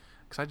something,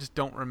 because I just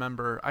don't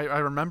remember. I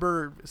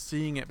remember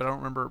seeing it, but I don't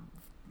remember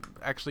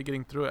actually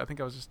getting through it. I think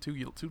I was just too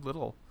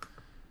little.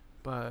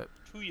 But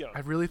too young. I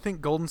really think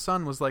Golden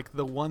Sun was like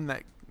the one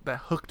that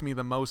hooked me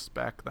the most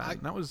back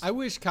then. I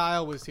wish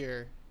Kyle was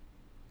here.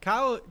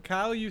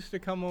 Kyle used to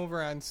come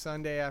over on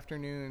Sunday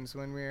afternoons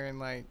when we were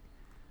in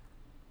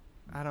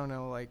I don't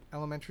know,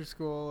 elementary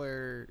school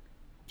or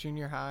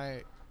junior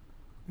high.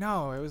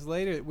 No, it was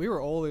later. We were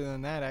older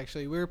than that,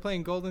 actually. We were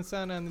playing Golden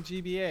Sun on the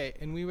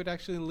GBA, and we would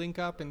actually link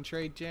up and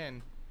trade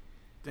gin.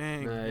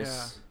 Dang,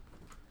 nice.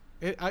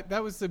 Yeah.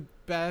 That was the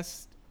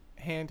best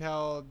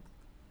handheld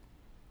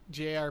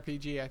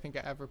JRPG I think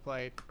I ever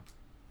played. I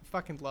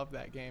fucking love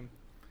that game.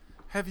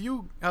 Have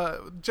you,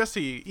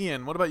 Jesse,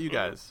 Ian, what about you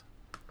guys?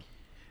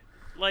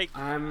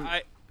 I'm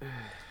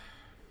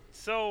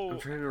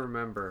trying to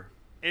remember.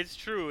 It's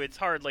true. It's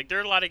hard. Like, there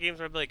are a lot of games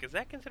where I'm like, is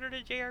that considered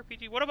a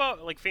JRPG? What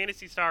about, like,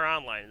 Phantasy Star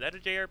Online? Is that a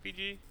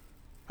JRPG?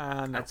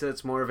 No. I'd say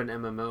it's more of an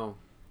MMO.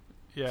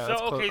 Yeah. So,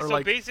 okay, so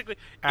like basically,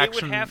 it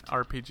would have to,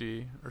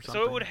 RPG or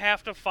something. So it would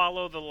have to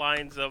follow the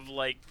lines of,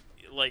 like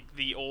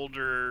the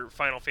older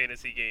Final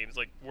Fantasy games,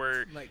 like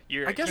where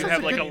you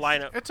have like a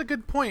lineup. It's a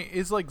good point.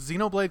 Is like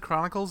Xenoblade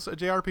Chronicles a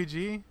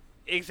JRPG?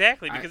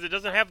 Exactly, because it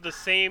doesn't have the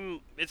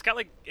same. It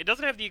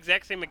doesn't have the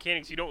exact same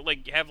mechanics. You don't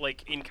like have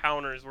like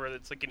encounters where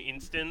it's like an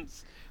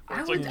instance.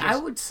 I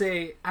would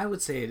say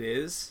it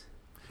is.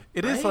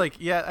 It is like,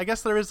 yeah. I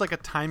guess there is like a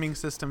timing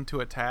system to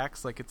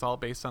attacks. Like it's all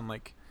based on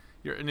like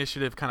your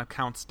initiative kind of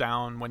counts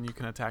down when you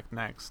can attack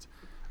next.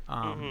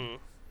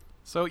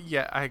 So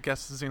yeah, I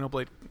guess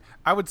Xenoblade.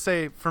 I would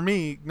say for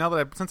me,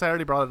 since I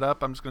already brought it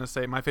up, I'm just going to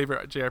say my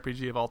favorite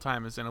JRPG of all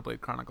time is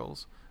Xenoblade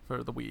Chronicles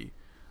for the Wii.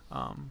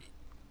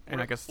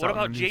 And I guess it's out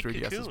on the new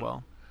 3DS as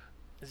well.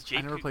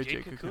 I never played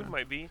Jade Cocoon.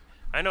 Might be.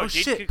 I know. Oh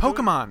shit!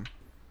 Pokemon.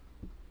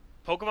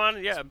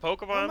 Pokemon, yeah,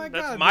 Pokemon. Oh my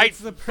that's God, my that's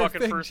the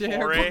fucking first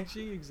foray.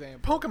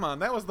 Example. Pokemon,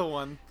 that was the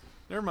one.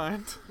 Never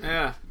mind.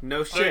 Yeah,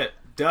 no shit.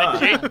 Duh.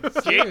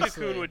 Jade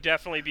Cocoon would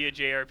definitely be a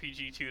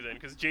JRPG too, then,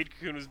 because Jade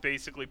Cocoon was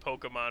basically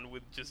Pokemon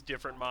with just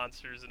different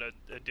monsters and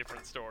a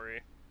different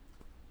story.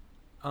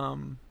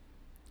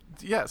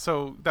 Yeah.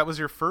 So that was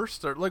your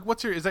first, or like,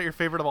 is that your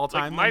favorite of all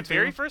time? Like, my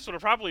very first would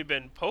have probably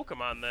been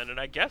Pokemon then, and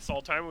I guess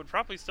all time would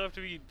probably still have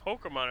to be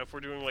Pokemon if we're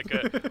doing like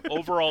a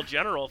overall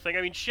general thing.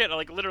 I mean, shit.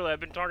 Like literally, I've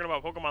been talking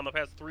about Pokemon the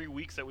past 3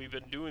 weeks that we've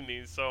been doing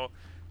these, so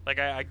like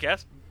I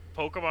guess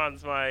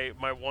Pokemon's my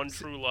one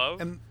true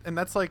love. And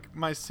that's like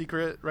my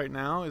secret right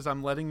now is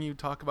I'm letting you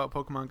talk about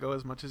Pokemon Go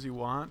as much as you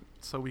want,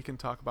 so we can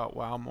talk about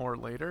WoW more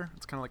later.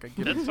 It's kind of like a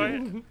give and take. That's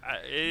fine.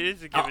 It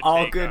is a give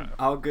and take.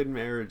 All good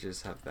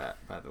marriages have that,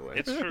 by the way.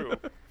 It's true.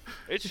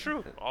 It's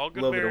true. All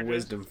good marriages. A little bit of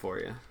wisdom for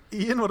you.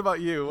 Ian, what about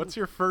you? What's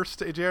your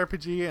first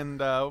JRPG, and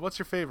what's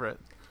your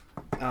favorite?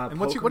 And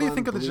what do you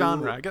think of the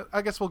genre?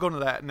 I guess we'll go into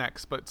that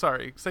next. But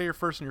sorry, say your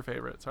first and your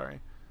favorite. Sorry.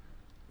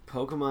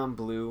 Pokemon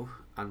Blue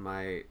on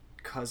my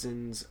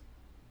cousin's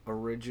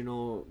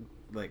original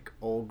like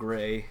old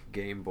gray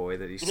Game Boy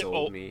that he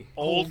sold me.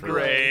 Old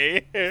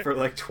gray for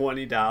like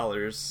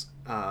 $20.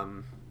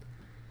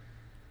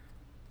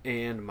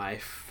 And my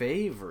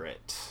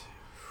favorite,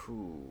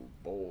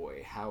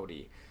 boy,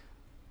 howdy,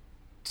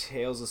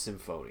 Tales of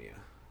Symphonia.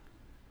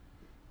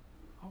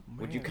 Oh, man.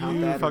 Would you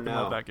count that? Fucking or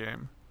no? love that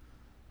game.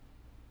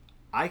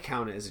 I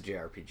count it as a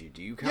JRPG.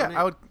 Do you count it?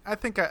 Yeah, I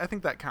think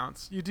that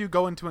counts. You do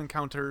go into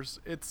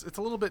encounters. It's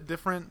a little bit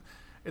different.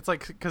 It's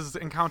like because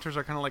encounters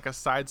are kind of like a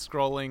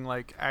side-scrolling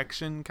like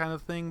action kind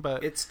of thing,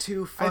 but it's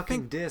 2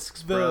 fucking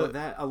discs, bro.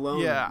 That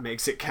alone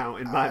makes it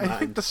count in my mind. I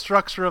think the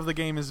structure of the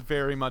game is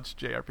very much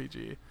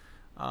JRPG.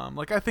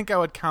 Like I think I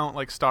would count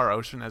like Star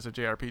Ocean as a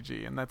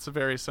JRPG, and that's a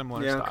very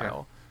similar style.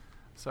 Okay.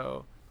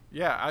 So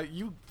yeah,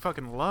 you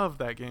fucking love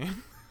that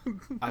game.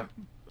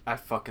 I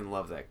fucking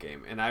love that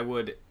game, and I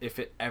would, if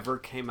it ever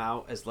came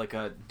out as like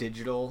a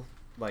digital,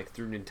 like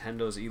through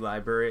Nintendo's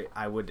eLibrary,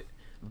 I would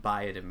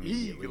buy it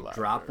immediately.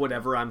 Drop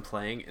whatever I'm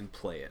playing and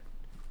play it.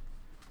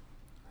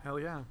 Hell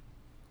yeah!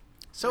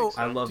 So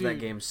I love that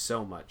game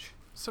so much.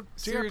 So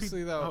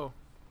seriously though,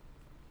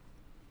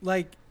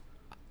 like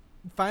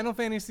Final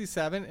Fantasy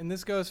VII, and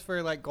this goes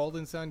for like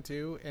Golden Sun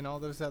 2 and all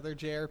those other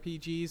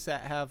JRPGs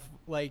that have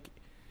like,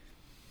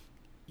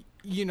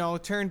 you know,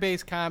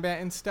 turn-based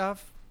combat and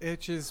stuff.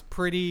 It's just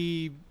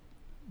pretty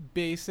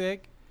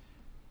basic.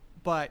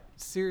 But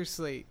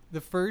seriously,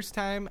 the first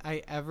time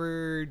I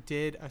ever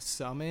did a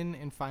summon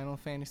in Final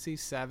Fantasy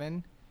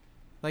VII,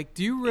 like,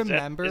 do you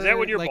remember? Is that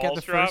when your like balls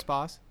at the dropped? first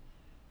boss?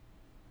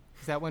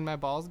 Is that when my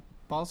balls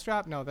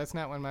dropped? No, that's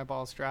not when my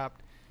balls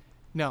dropped.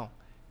 No,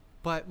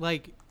 but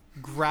like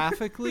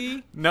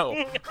graphically,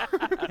 no,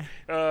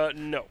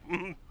 no.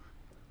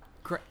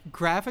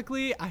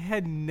 Graphically, I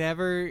had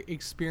never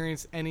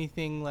experienced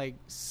anything like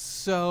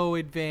so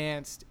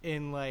advanced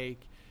in like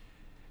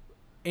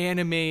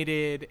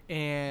animated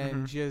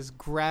and just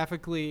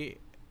graphically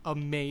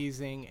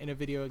amazing in a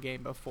video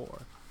game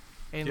before.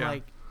 And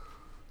like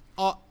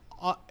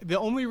the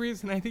only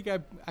reason I think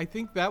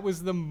that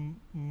was the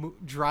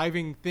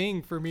driving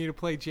thing for me to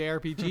play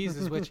JRPGs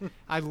is which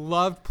I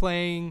loved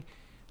playing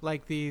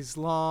like these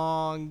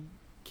long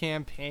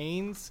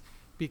campaigns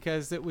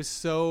because it was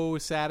so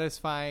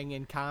satisfying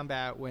in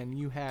combat when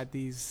you had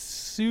these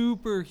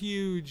super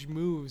huge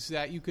moves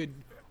that you could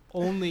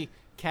only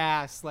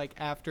cast like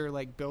after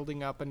like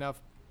building up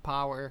enough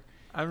power.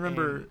 I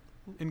remember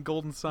in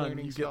Golden Sun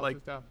you get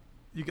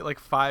like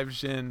 5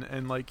 Jin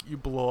and like you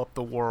blow up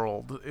the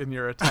world in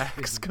your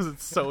attacks because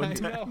it's so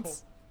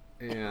intense.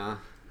 Yeah.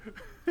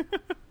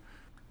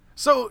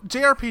 So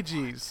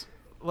JRPGs,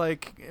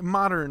 like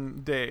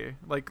modern day,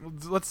 like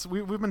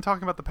we've been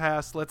talking about the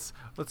past. Let's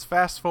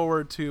fast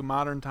forward to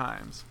modern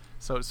times.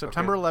 So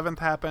September 11th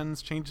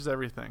happens, changes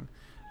everything.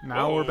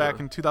 Now we're back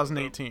in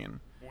 2018.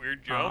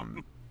 Weird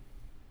jump.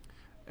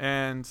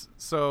 And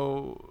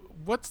so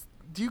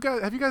have you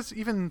guys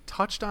even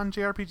touched on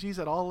JRPGs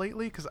at all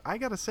lately? Because I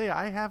gotta say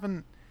I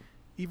haven't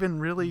even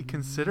really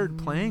considered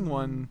playing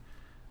one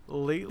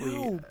lately.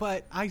 No,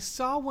 but I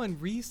saw one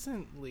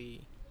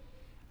recently.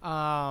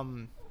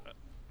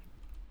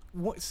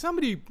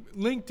 Somebody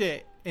linked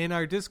it in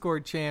our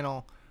Discord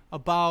channel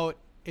about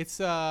it's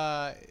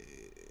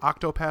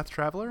Octopath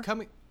Traveler.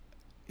 Coming,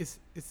 is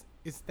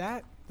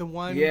that the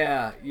one?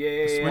 Yeah.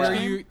 Where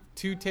you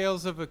two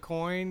tails of a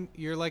coin.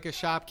 You're like a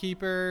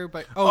shopkeeper,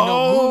 but no,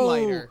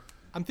 Moonlighter.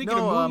 I'm thinking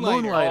of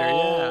Moonlighter.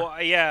 Oh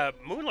yeah,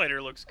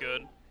 Moonlighter looks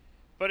good.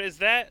 But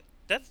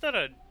that's not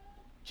a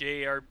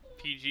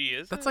JRPG,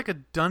 is it? That's like a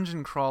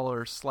dungeon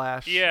crawler /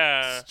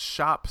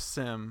 shop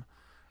sim.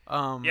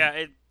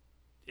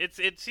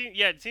 It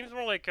seems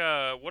more like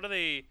what do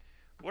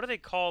they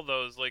call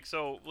those?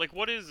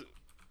 What is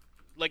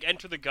like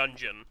Enter the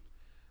Gungeon,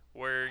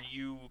 where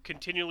you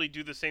continually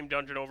do the same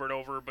dungeon over and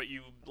over, but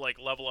you like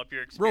level up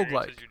your experience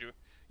as you do.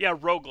 Yeah,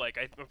 roguelike.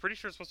 I'm pretty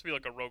sure it's supposed to be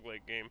like a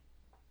roguelike game.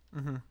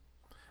 Mm-hmm.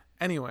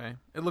 Anyway,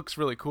 it looks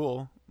really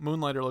cool.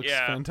 Moonlighter looks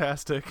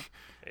fantastic.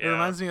 It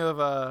reminds me of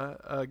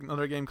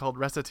another game called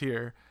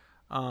Reciteer,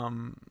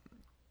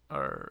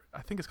 or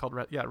I think it's called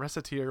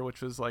Reciteer,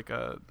 which was like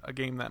a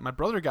game that my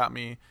brother got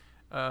me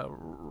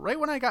right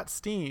when I got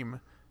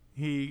Steam.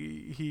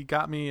 He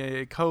got me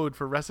a code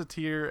for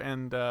Reciteer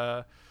and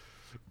a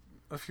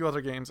few other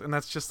games, and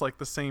that's just like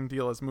the same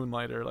deal as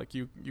Moonlighter. Like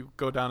you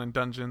go down in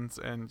dungeons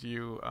and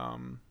you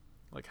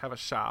like have a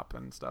shop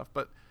and stuff.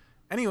 But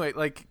anyway,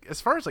 like as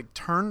far as like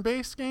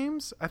turn-based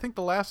games, I think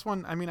the last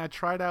one, I mean, I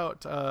tried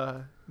out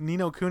Ni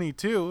no Kuni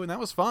 2, and that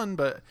was fun,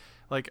 but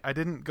like I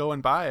didn't go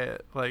and buy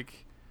it.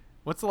 Like,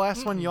 what's the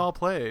last one y'all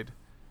played?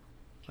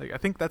 Like, I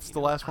think that's the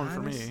last one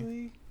for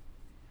me.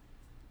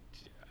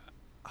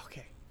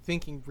 Okay,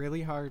 thinking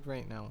really hard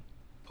right now.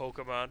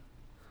 Pokemon.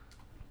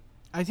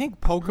 I think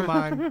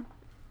Pokemon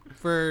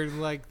for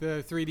like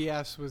the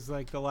 3DS was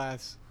like the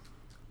last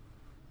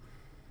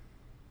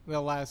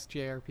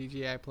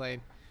JRPG I played.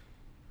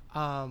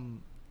 But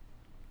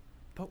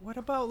what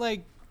about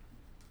like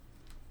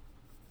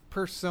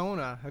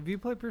Persona? Have you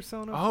played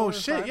Persona 4 Oh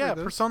shit, yeah,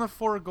 those? Persona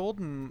 4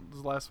 Golden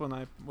was the last one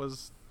I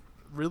was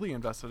really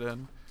invested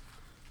in.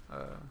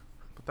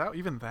 But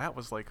that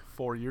was like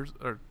 4 years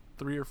or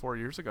 3 or 4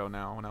 years ago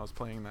now when I was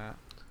playing that.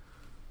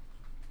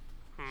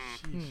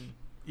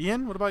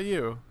 Ian, what about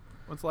you?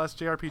 What's the last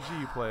JRPG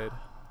you played?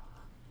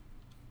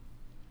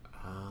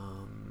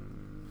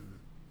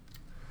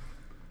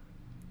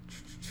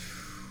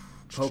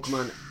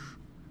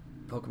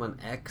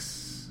 Pokemon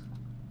X.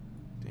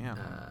 Damn.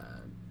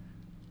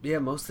 Yeah,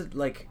 most of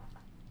like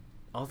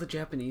all the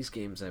Japanese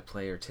games I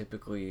play are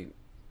typically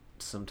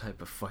some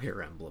type of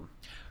Fire Emblem.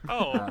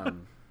 Oh.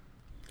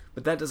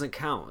 But that doesn't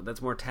count.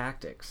 That's more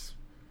tactics.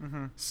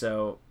 Mm-hmm.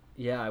 So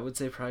yeah, I would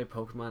say probably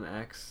Pokemon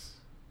X.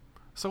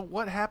 So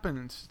what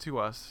happened to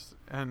us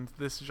and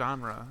this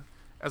genre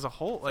as a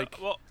whole? Like,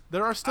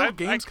 there are still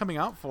games coming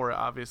out for it,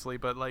 obviously,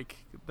 but like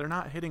they're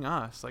not hitting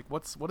us. Like,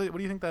 what do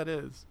you think that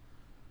is?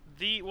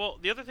 The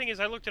other thing is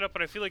I looked it up,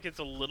 and I feel like it's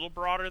a little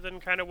broader than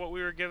kind of what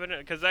we were given it,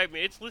 because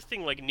it's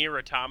listing like Nier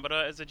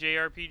Automata as a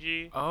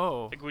JRPG.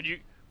 Oh, like would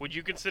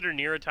you consider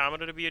Nier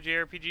Automata to be a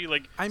JRPG?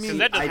 Like, I mean,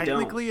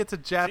 technically it's a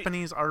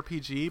Japanese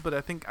RPG, but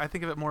I think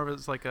of it more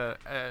as like a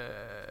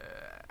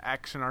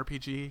action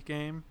RPG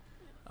game.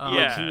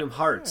 Kingdom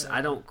Hearts.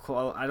 I don't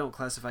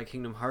classify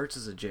Kingdom Hearts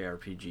as a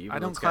JRPG. I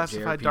don't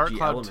classify Dark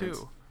Cloud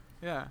 2.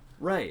 Yeah.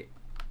 Right.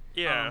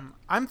 Yeah.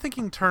 I'm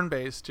thinking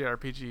turn-based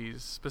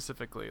JRPGs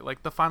specifically,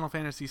 like the Final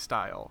Fantasy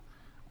style.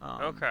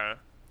 Okay.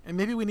 And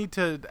maybe we need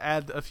to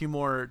add a few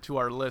more to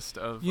our list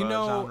of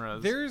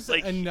genres. There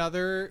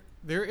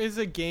is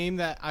a game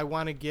that I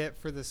want to get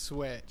for the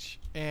Switch,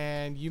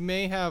 and you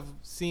may have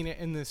seen it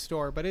in the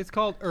store, but it's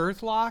called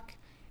Earthlock,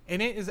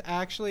 and it is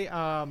actually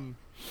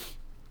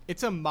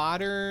it's a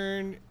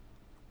modern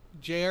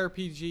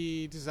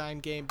JRPG design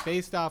game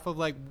based off of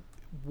like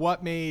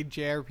what made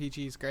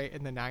JRPGs great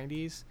in the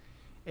 90s.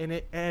 And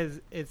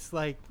it's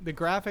like the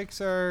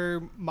graphics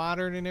are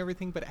modern and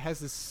everything, but it has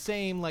the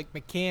same like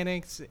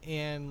mechanics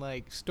and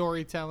like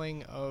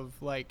storytelling of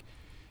like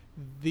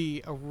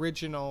the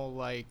original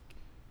like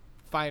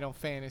Final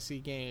Fantasy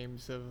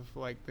games of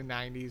like the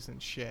 90s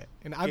and shit.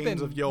 And I've been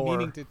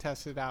meaning to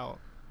test it out.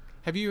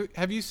 Have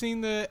you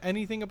seen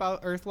anything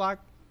about Earthlock?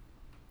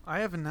 I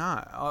have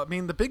not. I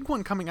mean, the big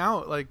one coming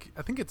out, like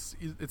I think it's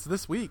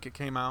this week. It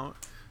came out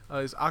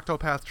is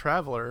Octopath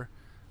Traveler.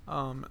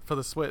 For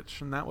the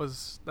Switch, and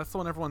that's the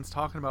one everyone's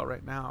talking about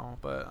right now,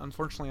 but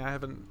unfortunately I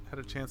haven't had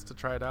a chance to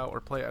try it out or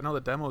play it. I know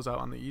the demo's out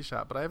on the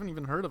eShop, but I haven't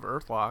even heard of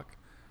Earthlock.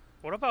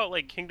 What about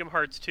like Kingdom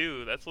Hearts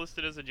 2? That's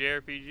listed as a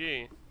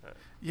JRPG.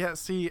 Yeah,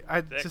 see, I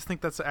just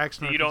think that's an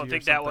action RPG. You don't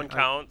think that one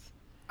counts?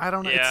 I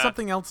don't know. Yeah. It's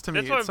something else to me.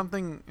 It's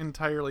something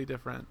entirely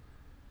different.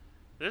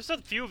 There's a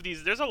few of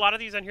these. There's a lot of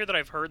these on here that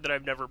I've heard that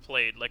I've never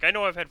played. Like, I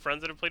know I've had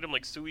friends that have played them,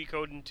 like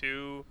Suikoden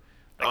 2.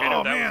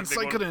 Oh man,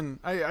 Suikoden!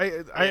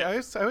 I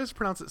always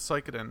pronounce it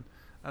Suikoden.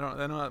 I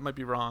know that might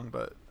be wrong,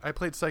 but I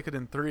played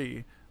Suikoden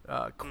 3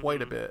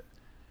 quite a bit.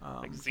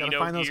 Gotta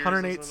find those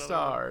 108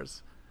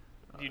 stars.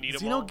 Do you need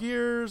them all?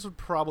 Xenogears would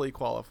probably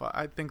qualify.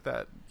 I think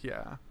that,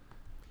 yeah.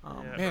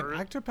 Man,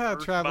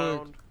 Octopath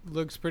Traveler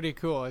looks pretty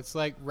cool. It's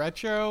like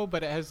retro,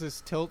 but it has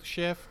this tilt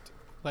shift,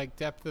 like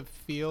depth of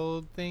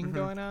field thing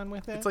going on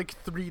with it. It's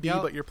like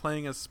 3D, but you're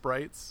playing as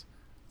sprites.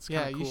 It's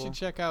cool. You should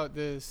check out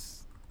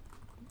this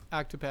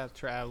Octopath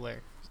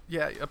Traveler.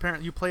 Yeah,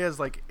 apparently you play as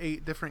like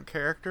 8 different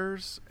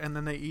characters, and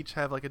then they each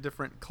have like a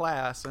different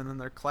class, and then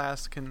their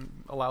class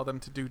can allow them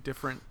to do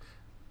different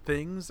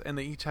things, and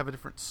they each have a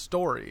different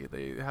story.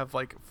 They have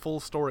like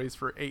full stories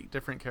for 8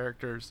 different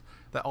characters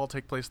that all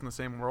take place in the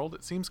same world.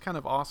 It seems kind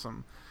of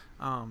awesome,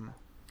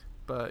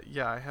 but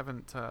yeah, I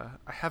haven't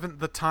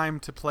the time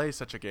to play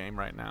such a game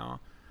right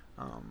now,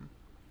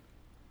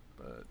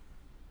 but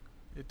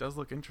it does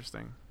look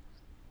interesting.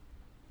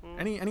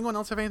 Anyone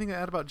else have anything to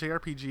add about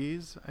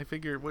JRPGs? I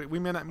figure we're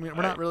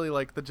not really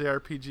like the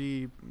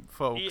JRPG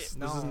folks.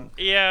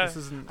 This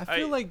isn't. I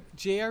feel like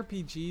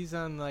JRPGs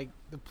on like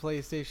the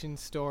PlayStation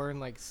Store and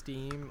like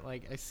Steam,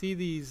 like I see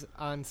these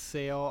on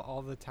sale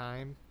all the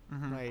time,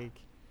 like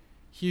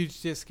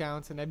huge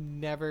discounts, and I've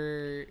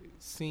never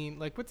seen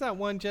like what's that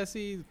one,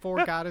 Jesse?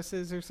 4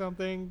 Goddesses or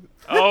something?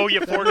 Oh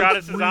yeah, 4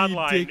 Goddesses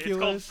Online. It's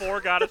called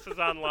 4 Goddesses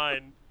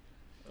Online.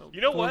 You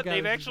know what?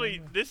 They've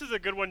actually... This is a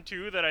good one,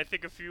 too, that I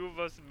think a few of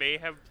us may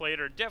have played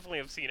or definitely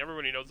have seen.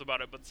 Everybody knows about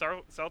it, but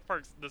South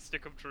Park's The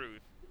Stick of Truth.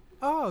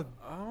 Oh,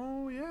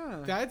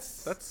 yeah.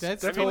 That's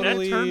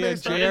totally a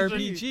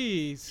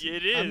JRPG.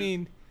 It is. I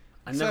mean,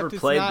 I never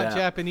played that. It's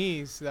not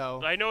Japanese,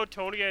 though. I know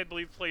Tony, I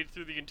believe, played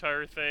through the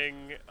entire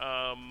thing.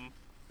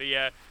 But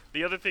yeah,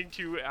 the other thing,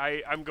 too,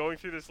 I'm going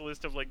through this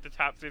list of, like, the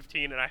top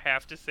 15, and I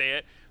have to say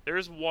it.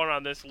 There's one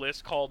on this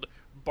list called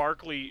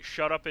Barkley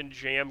Shut Up and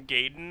Jam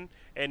Gaiden,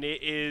 and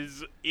it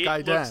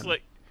looks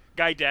like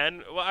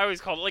Gaiden. Well, I always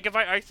call it, like, if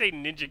I say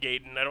Ninja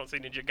Gaiden, I don't say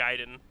Ninja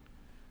Gaiden.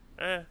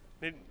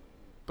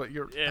 But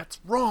that's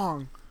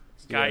wrong.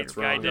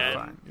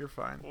 Gaiden. You're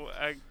fine. Well,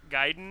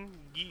 Gaiden?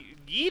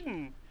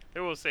 Gaiden. They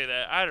will say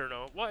that. I don't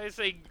know. What is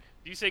do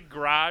you say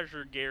garage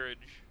or garage?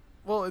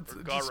 Well, it's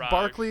just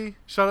Barkley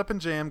Shut Up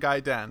and Jam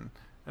Gaiden,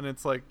 and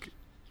it's like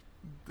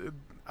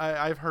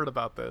I've heard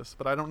about this,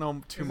 but I don't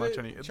know too much.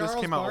 This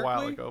came out a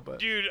while ago, but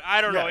dude,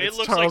 I don't know. It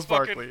looks Charles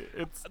like Barkley.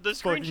 It's the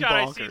screenshot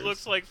I see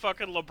looks like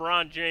fucking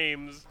LeBron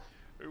James,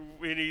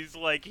 when he's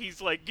like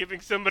giving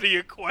somebody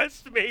a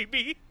quest,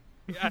 maybe.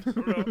 I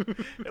don't know.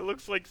 It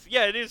looks like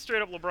it is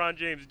straight up LeBron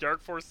James.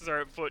 Dark forces are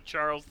at foot.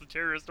 Charles, the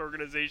terrorist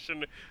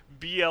organization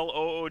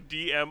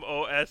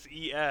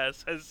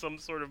BLOODMOSES, has some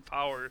sort of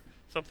power.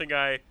 Something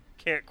I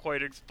can't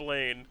quite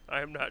explain.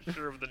 I am not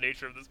sure of the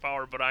nature of this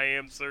power, but I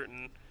am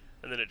certain.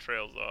 And then it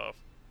trails off.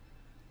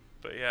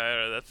 But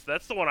yeah,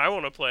 that's the one I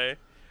want to play.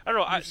 I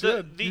don't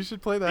know. You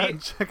should play that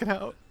and check it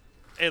out.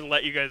 And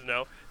let you guys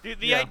know.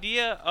 The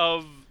idea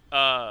of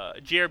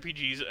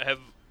JRPGs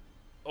have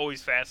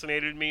always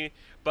fascinated me,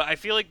 but I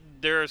feel like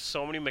there are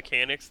so many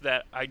mechanics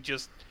that I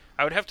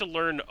would have to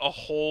learn a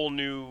whole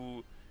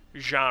new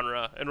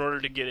genre in order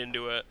to get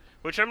into it,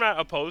 which I'm not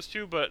opposed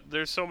to, but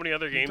there's so many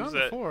other games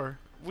that... Before.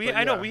 We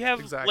have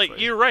exactly. Like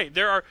you're right.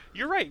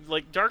 You're right.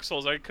 Like Dark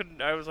Souls, I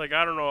was like,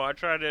 I don't know. I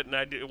tried it and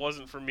it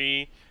wasn't for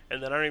me.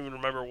 And then I don't even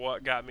remember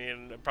what got me.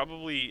 And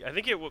I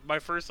think my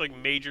first like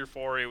major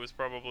foray was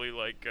probably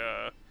like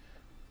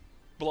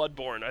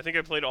Bloodborne. I think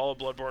I played all of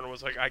Bloodborne and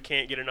was like, I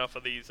can't get enough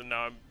of these. And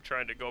now I'm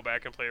trying to go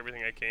back and play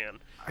everything I can.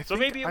 So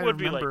maybe it would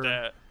be like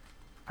that.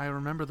 I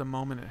remember the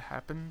moment it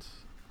happened.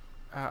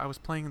 I was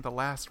playing The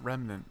Last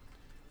Remnant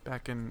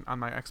back on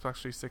my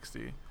Xbox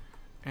 360,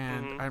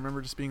 and I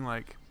remember just being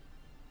like,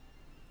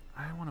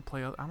 I want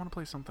to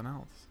play something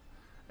else.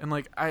 And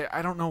like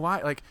I don't know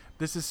why, like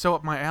this is so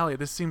up my alley.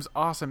 This seems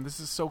awesome. This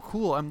is so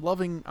cool. I'm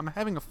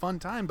having a fun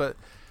time, but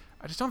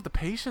I just don't have the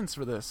patience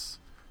for this.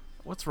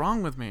 What's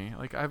wrong with me?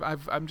 Like I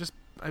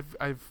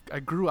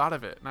grew out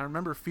of it, and I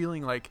remember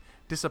feeling like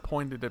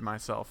disappointed in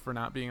myself for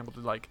not being able to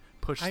like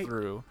push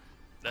through.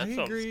 That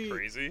sounds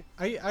crazy.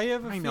 I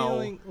have a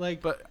feeling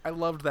like, but I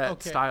loved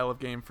that style of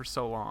game for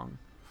so long.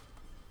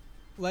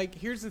 Like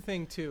here's the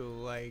thing too,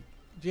 like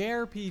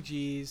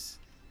JRPGs,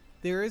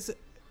 there is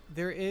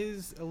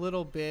a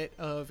little bit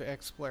of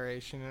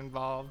exploration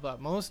involved,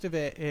 but most of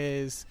it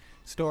is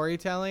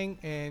storytelling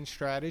and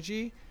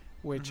strategy,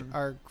 which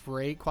are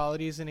great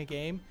qualities in a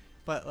game.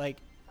 But like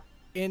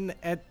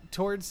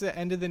towards the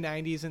end of the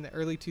 90s and the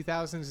early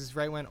 2000s is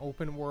right when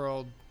open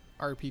world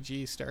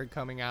RPGs started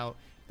coming out.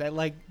 That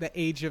like the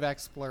age of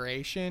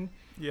exploration.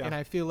 Yeah. And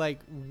I feel like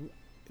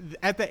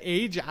at the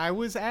age I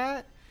was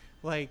at,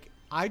 like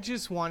I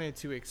just wanted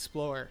to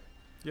explore.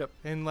 Yep.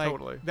 And like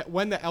totally.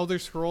 When the Elder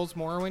Scrolls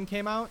Morrowind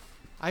came out,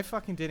 I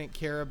fucking didn't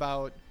care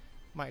about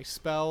my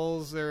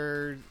spells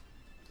or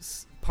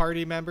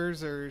party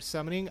members or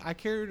summoning. I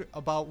cared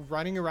about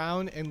running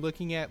around and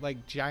looking at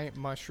like giant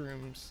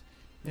mushrooms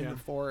in the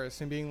forest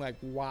and being like,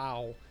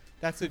 "Wow,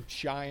 that's a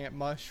giant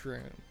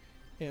mushroom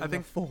in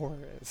the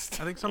forest."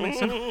 I think something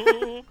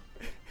similar.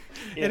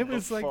 And it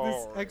was like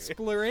this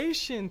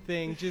exploration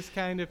thing just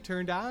kind of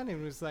turned on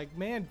and was like,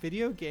 man,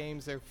 video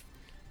games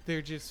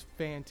they're just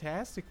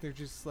fantastic. They're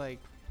just like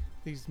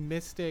these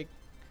mystic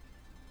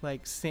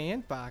like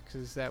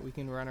sandboxes that we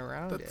can run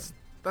around in.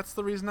 that's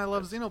the reason I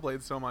love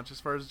Xenoblade so much. As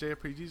far as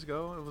JRPGs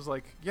go, it was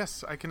like,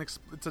 yes, I can.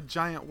 It's a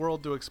giant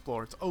world to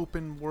explore. It's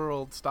open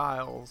world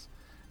styles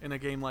in a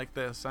game like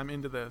this. I'm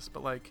into this,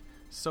 but like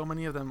so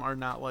many of them are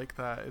not like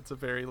that. It's a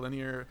very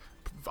linear,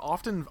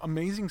 often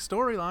amazing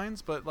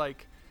storylines, but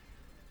like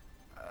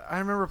I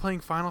remember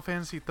playing Final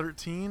Fantasy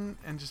 13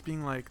 and just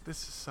being like, this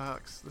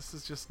sucks. This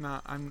is just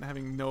not. I'm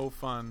having no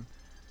fun.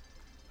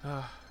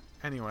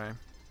 Anyway,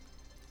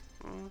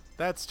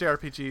 that's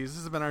JRPGs. This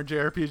has been our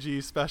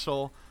JRPG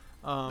special.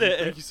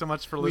 Thank you so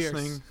much for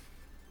listening.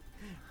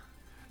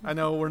 I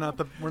know we're not.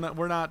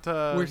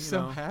 We're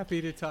so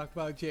happy to talk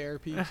about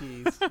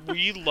JRPGs.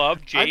 We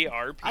love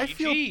JRPGs. I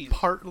feel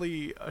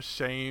partly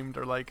ashamed,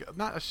 or like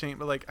not ashamed,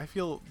 but like I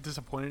feel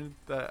disappointed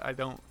that I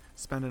don't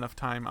spend enough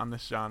time on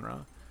this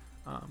genre.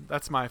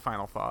 That's my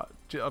final thought.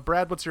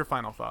 Brad, what's your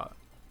final thought?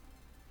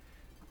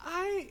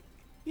 I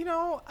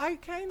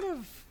kind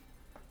of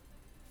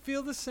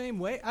feel the same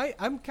way.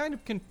 I'm kind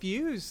of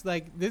confused.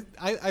 Like this,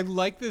 I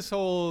like this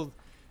whole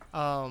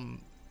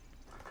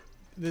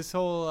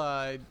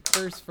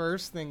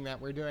first thing that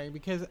we're doing,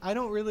 because I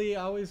don't really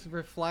always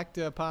reflect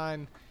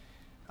upon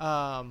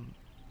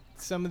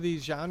some of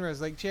these genres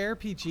like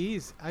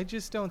JRPGs. I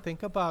just don't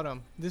think about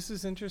them. This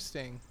is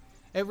interesting.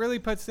 It really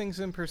puts things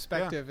in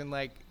perspective, and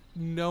like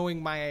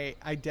knowing my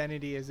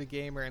identity as a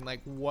gamer and like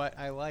what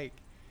I like.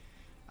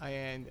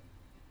 And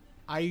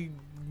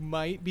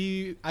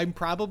I'm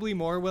probably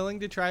more willing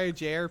to try a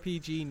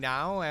JRPG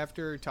now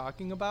after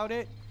talking about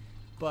it,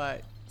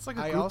 but it's like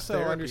I also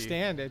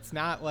understand it's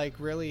not like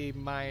really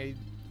my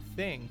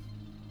thing.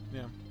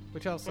 Yeah.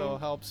 Which also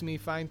helps me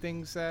find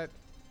things that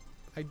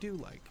I do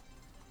like.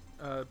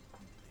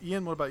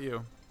 Ian, what about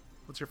you?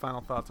 What's your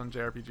final thoughts on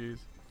JRPGs?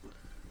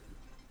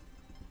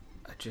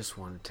 I just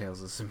want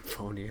Tales of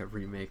Symphonia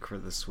remake for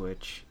the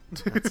Switch.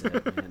 That's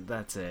it, man.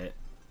 That's it.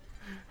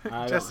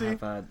 Jesse?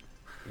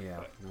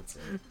 Yeah, that's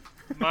it.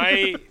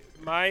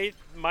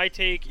 My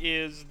take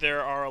is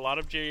there are a lot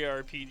of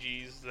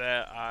JRPGs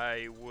that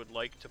I would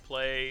like to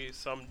play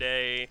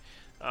someday.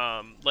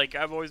 Like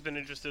I've always been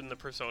interested in the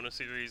Persona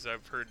series.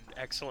 I've heard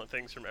excellent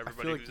things from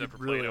everybody who's ever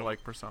played them.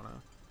 Like Persona.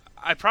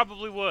 I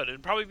probably would.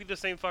 It'd probably be the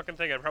same fucking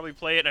thing. I'd probably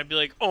play it and I'd be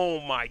like,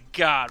 "Oh my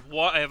god,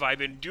 what have I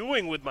been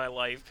doing with my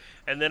life?"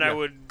 And then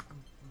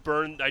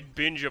I'd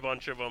binge a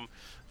bunch of them.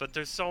 But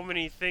there's so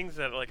many things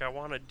that like I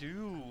want to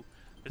do.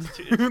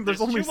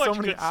 There's only so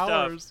many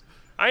hours. Stuff.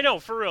 I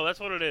know, for real. That's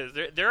what it is.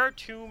 There are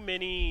too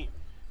many.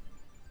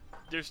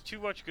 There's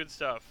too much good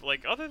stuff.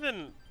 Like other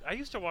than I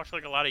used to watch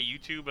like a lot of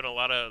YouTube and a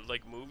lot of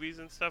like movies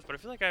and stuff, but I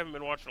feel like I haven't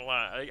been watching a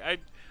lot.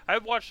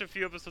 I've watched a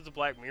few episodes of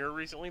Black Mirror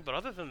recently, but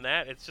other than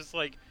that, it's just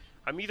like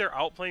I'm either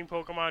out playing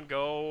Pokemon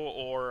Go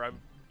or I'm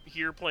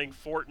here playing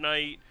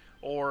Fortnite,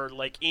 or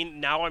like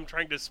now I'm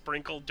trying to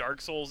sprinkle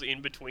Dark Souls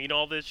in between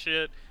all this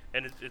shit,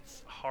 and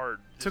it's hard.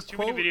 There's too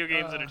many video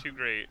games that are too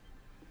great.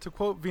 To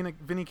quote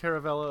Vinny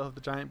Caravella of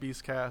the Giant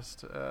Beast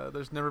Cast,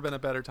 there's never been a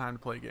better time to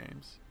play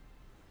games.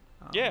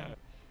 Yeah.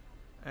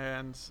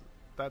 And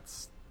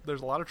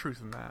there's a lot of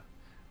truth in that.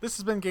 This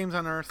has been Games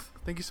on Earth.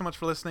 Thank you so much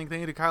for listening. Thank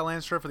you to Kyle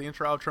Lanstra for the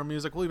intro-outro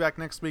music. We'll be back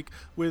next week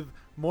with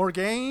more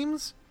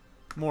games.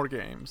 More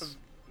games.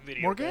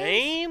 More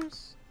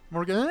games?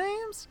 More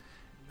games?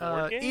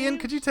 Ian,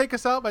 could you take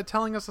us out by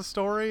telling us a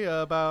story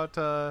about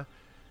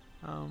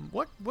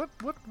what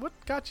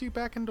got you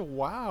back into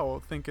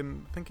WoW?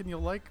 Thinking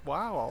you'll like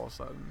WoW all of a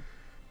sudden.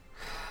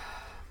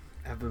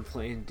 I've been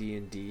playing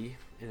D&D,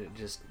 and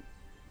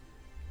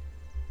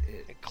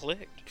it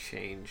clicked.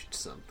 Changed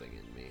something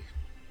in me.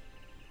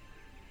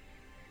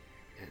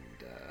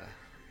 And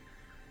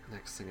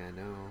next thing I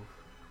know,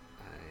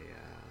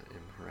 I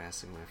am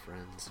harassing my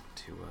friends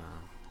to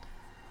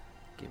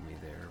give me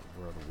their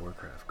World of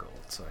Warcraft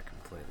gold so I can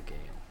play the game.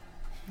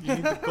 You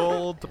need the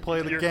gold to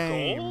play the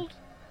game. Gold?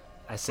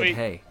 I said, Wait.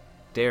 hey,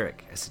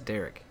 Derek. I said,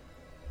 Derek.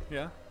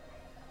 Yeah?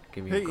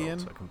 Give me Hey, your gold Ian.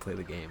 so I can play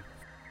the game.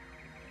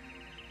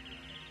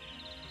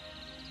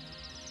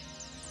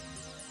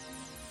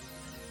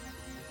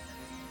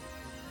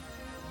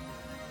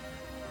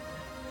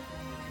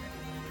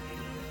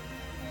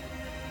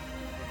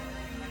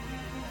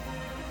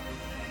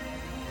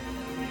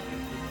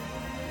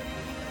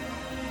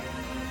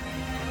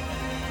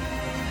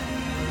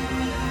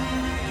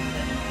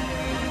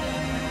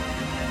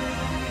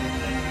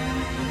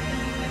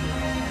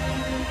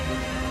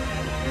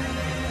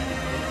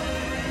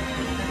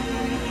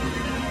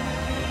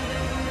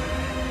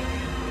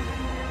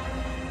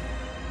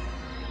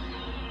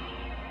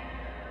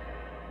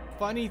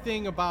 Funny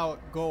thing about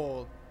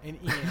Gold and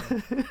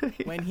Ian,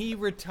 when he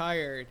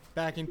retired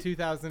back in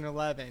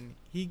 2011,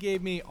 he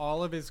gave me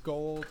all of his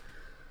gold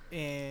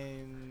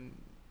in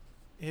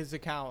his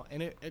account,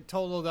 and it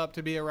totaled up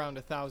to be around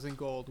 1,000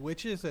 gold,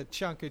 which is a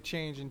chunk of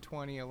change in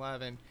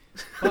 2011.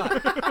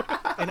 But,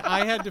 and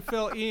I had to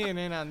fill Ian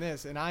in on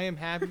this, and I am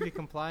happy to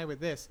comply with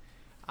this.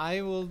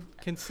 I will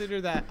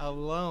consider that a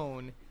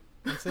loan,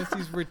 and since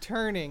he's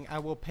returning, I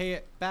will pay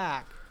it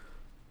back,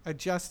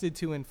 adjusted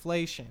to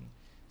inflation.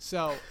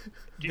 So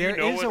there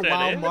is a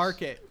WoW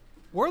market.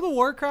 World of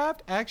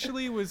Warcraft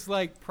actually was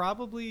like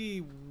probably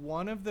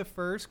one of the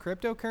first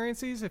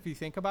cryptocurrencies, if you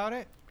think about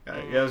it.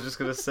 Yeah, I was just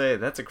gonna say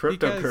that's a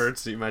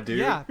cryptocurrency, my dude.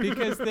 Yeah,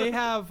 because they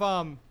have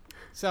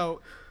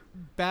so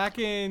back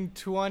in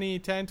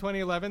 2010,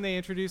 2011, they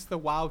introduced the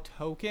WoW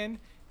token.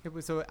 It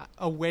was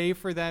a way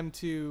for them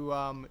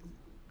to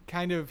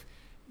kind of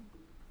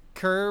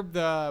curb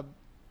the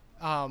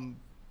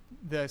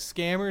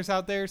scammers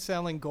out there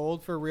selling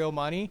gold for real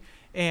money.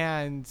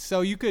 And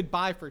so you could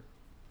buy for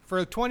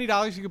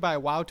 $20, you could buy a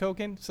WoW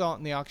token, sell it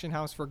in the auction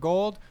house for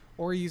gold,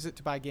 or use it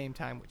to buy game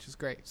time, which is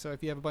great. So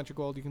if you have a bunch of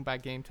gold, you can buy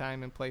game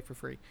time and play for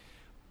free.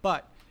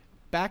 But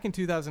back in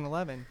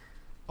 2011,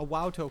 a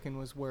WoW token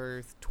was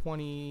worth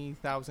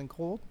 20,000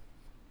 gold.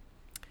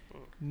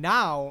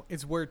 Now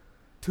it's worth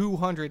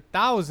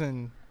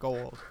 200,000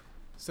 gold.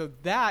 So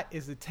that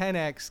is a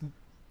 10x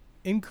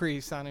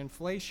increase on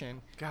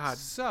inflation. God.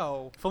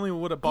 So if only we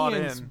would have bought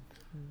Ian's in.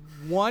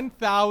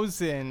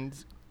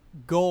 1,000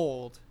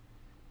 gold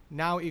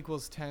now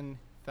equals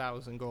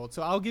 10,000 gold.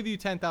 So I'll give you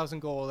 10,000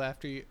 gold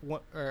after you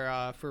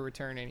for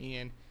returning,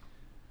 Ian.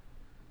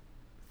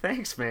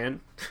 Thanks,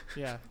 man.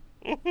 Yeah.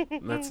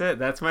 That's it.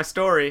 That's my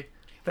story.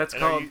 That's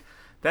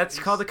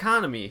called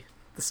economy.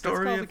 The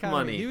story of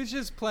money. He was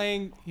just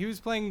playing. He was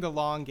playing the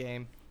long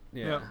game.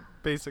 Yeah. Yep,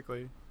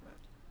 basically.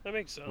 That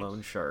makes sense.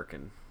 Loan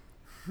sharking.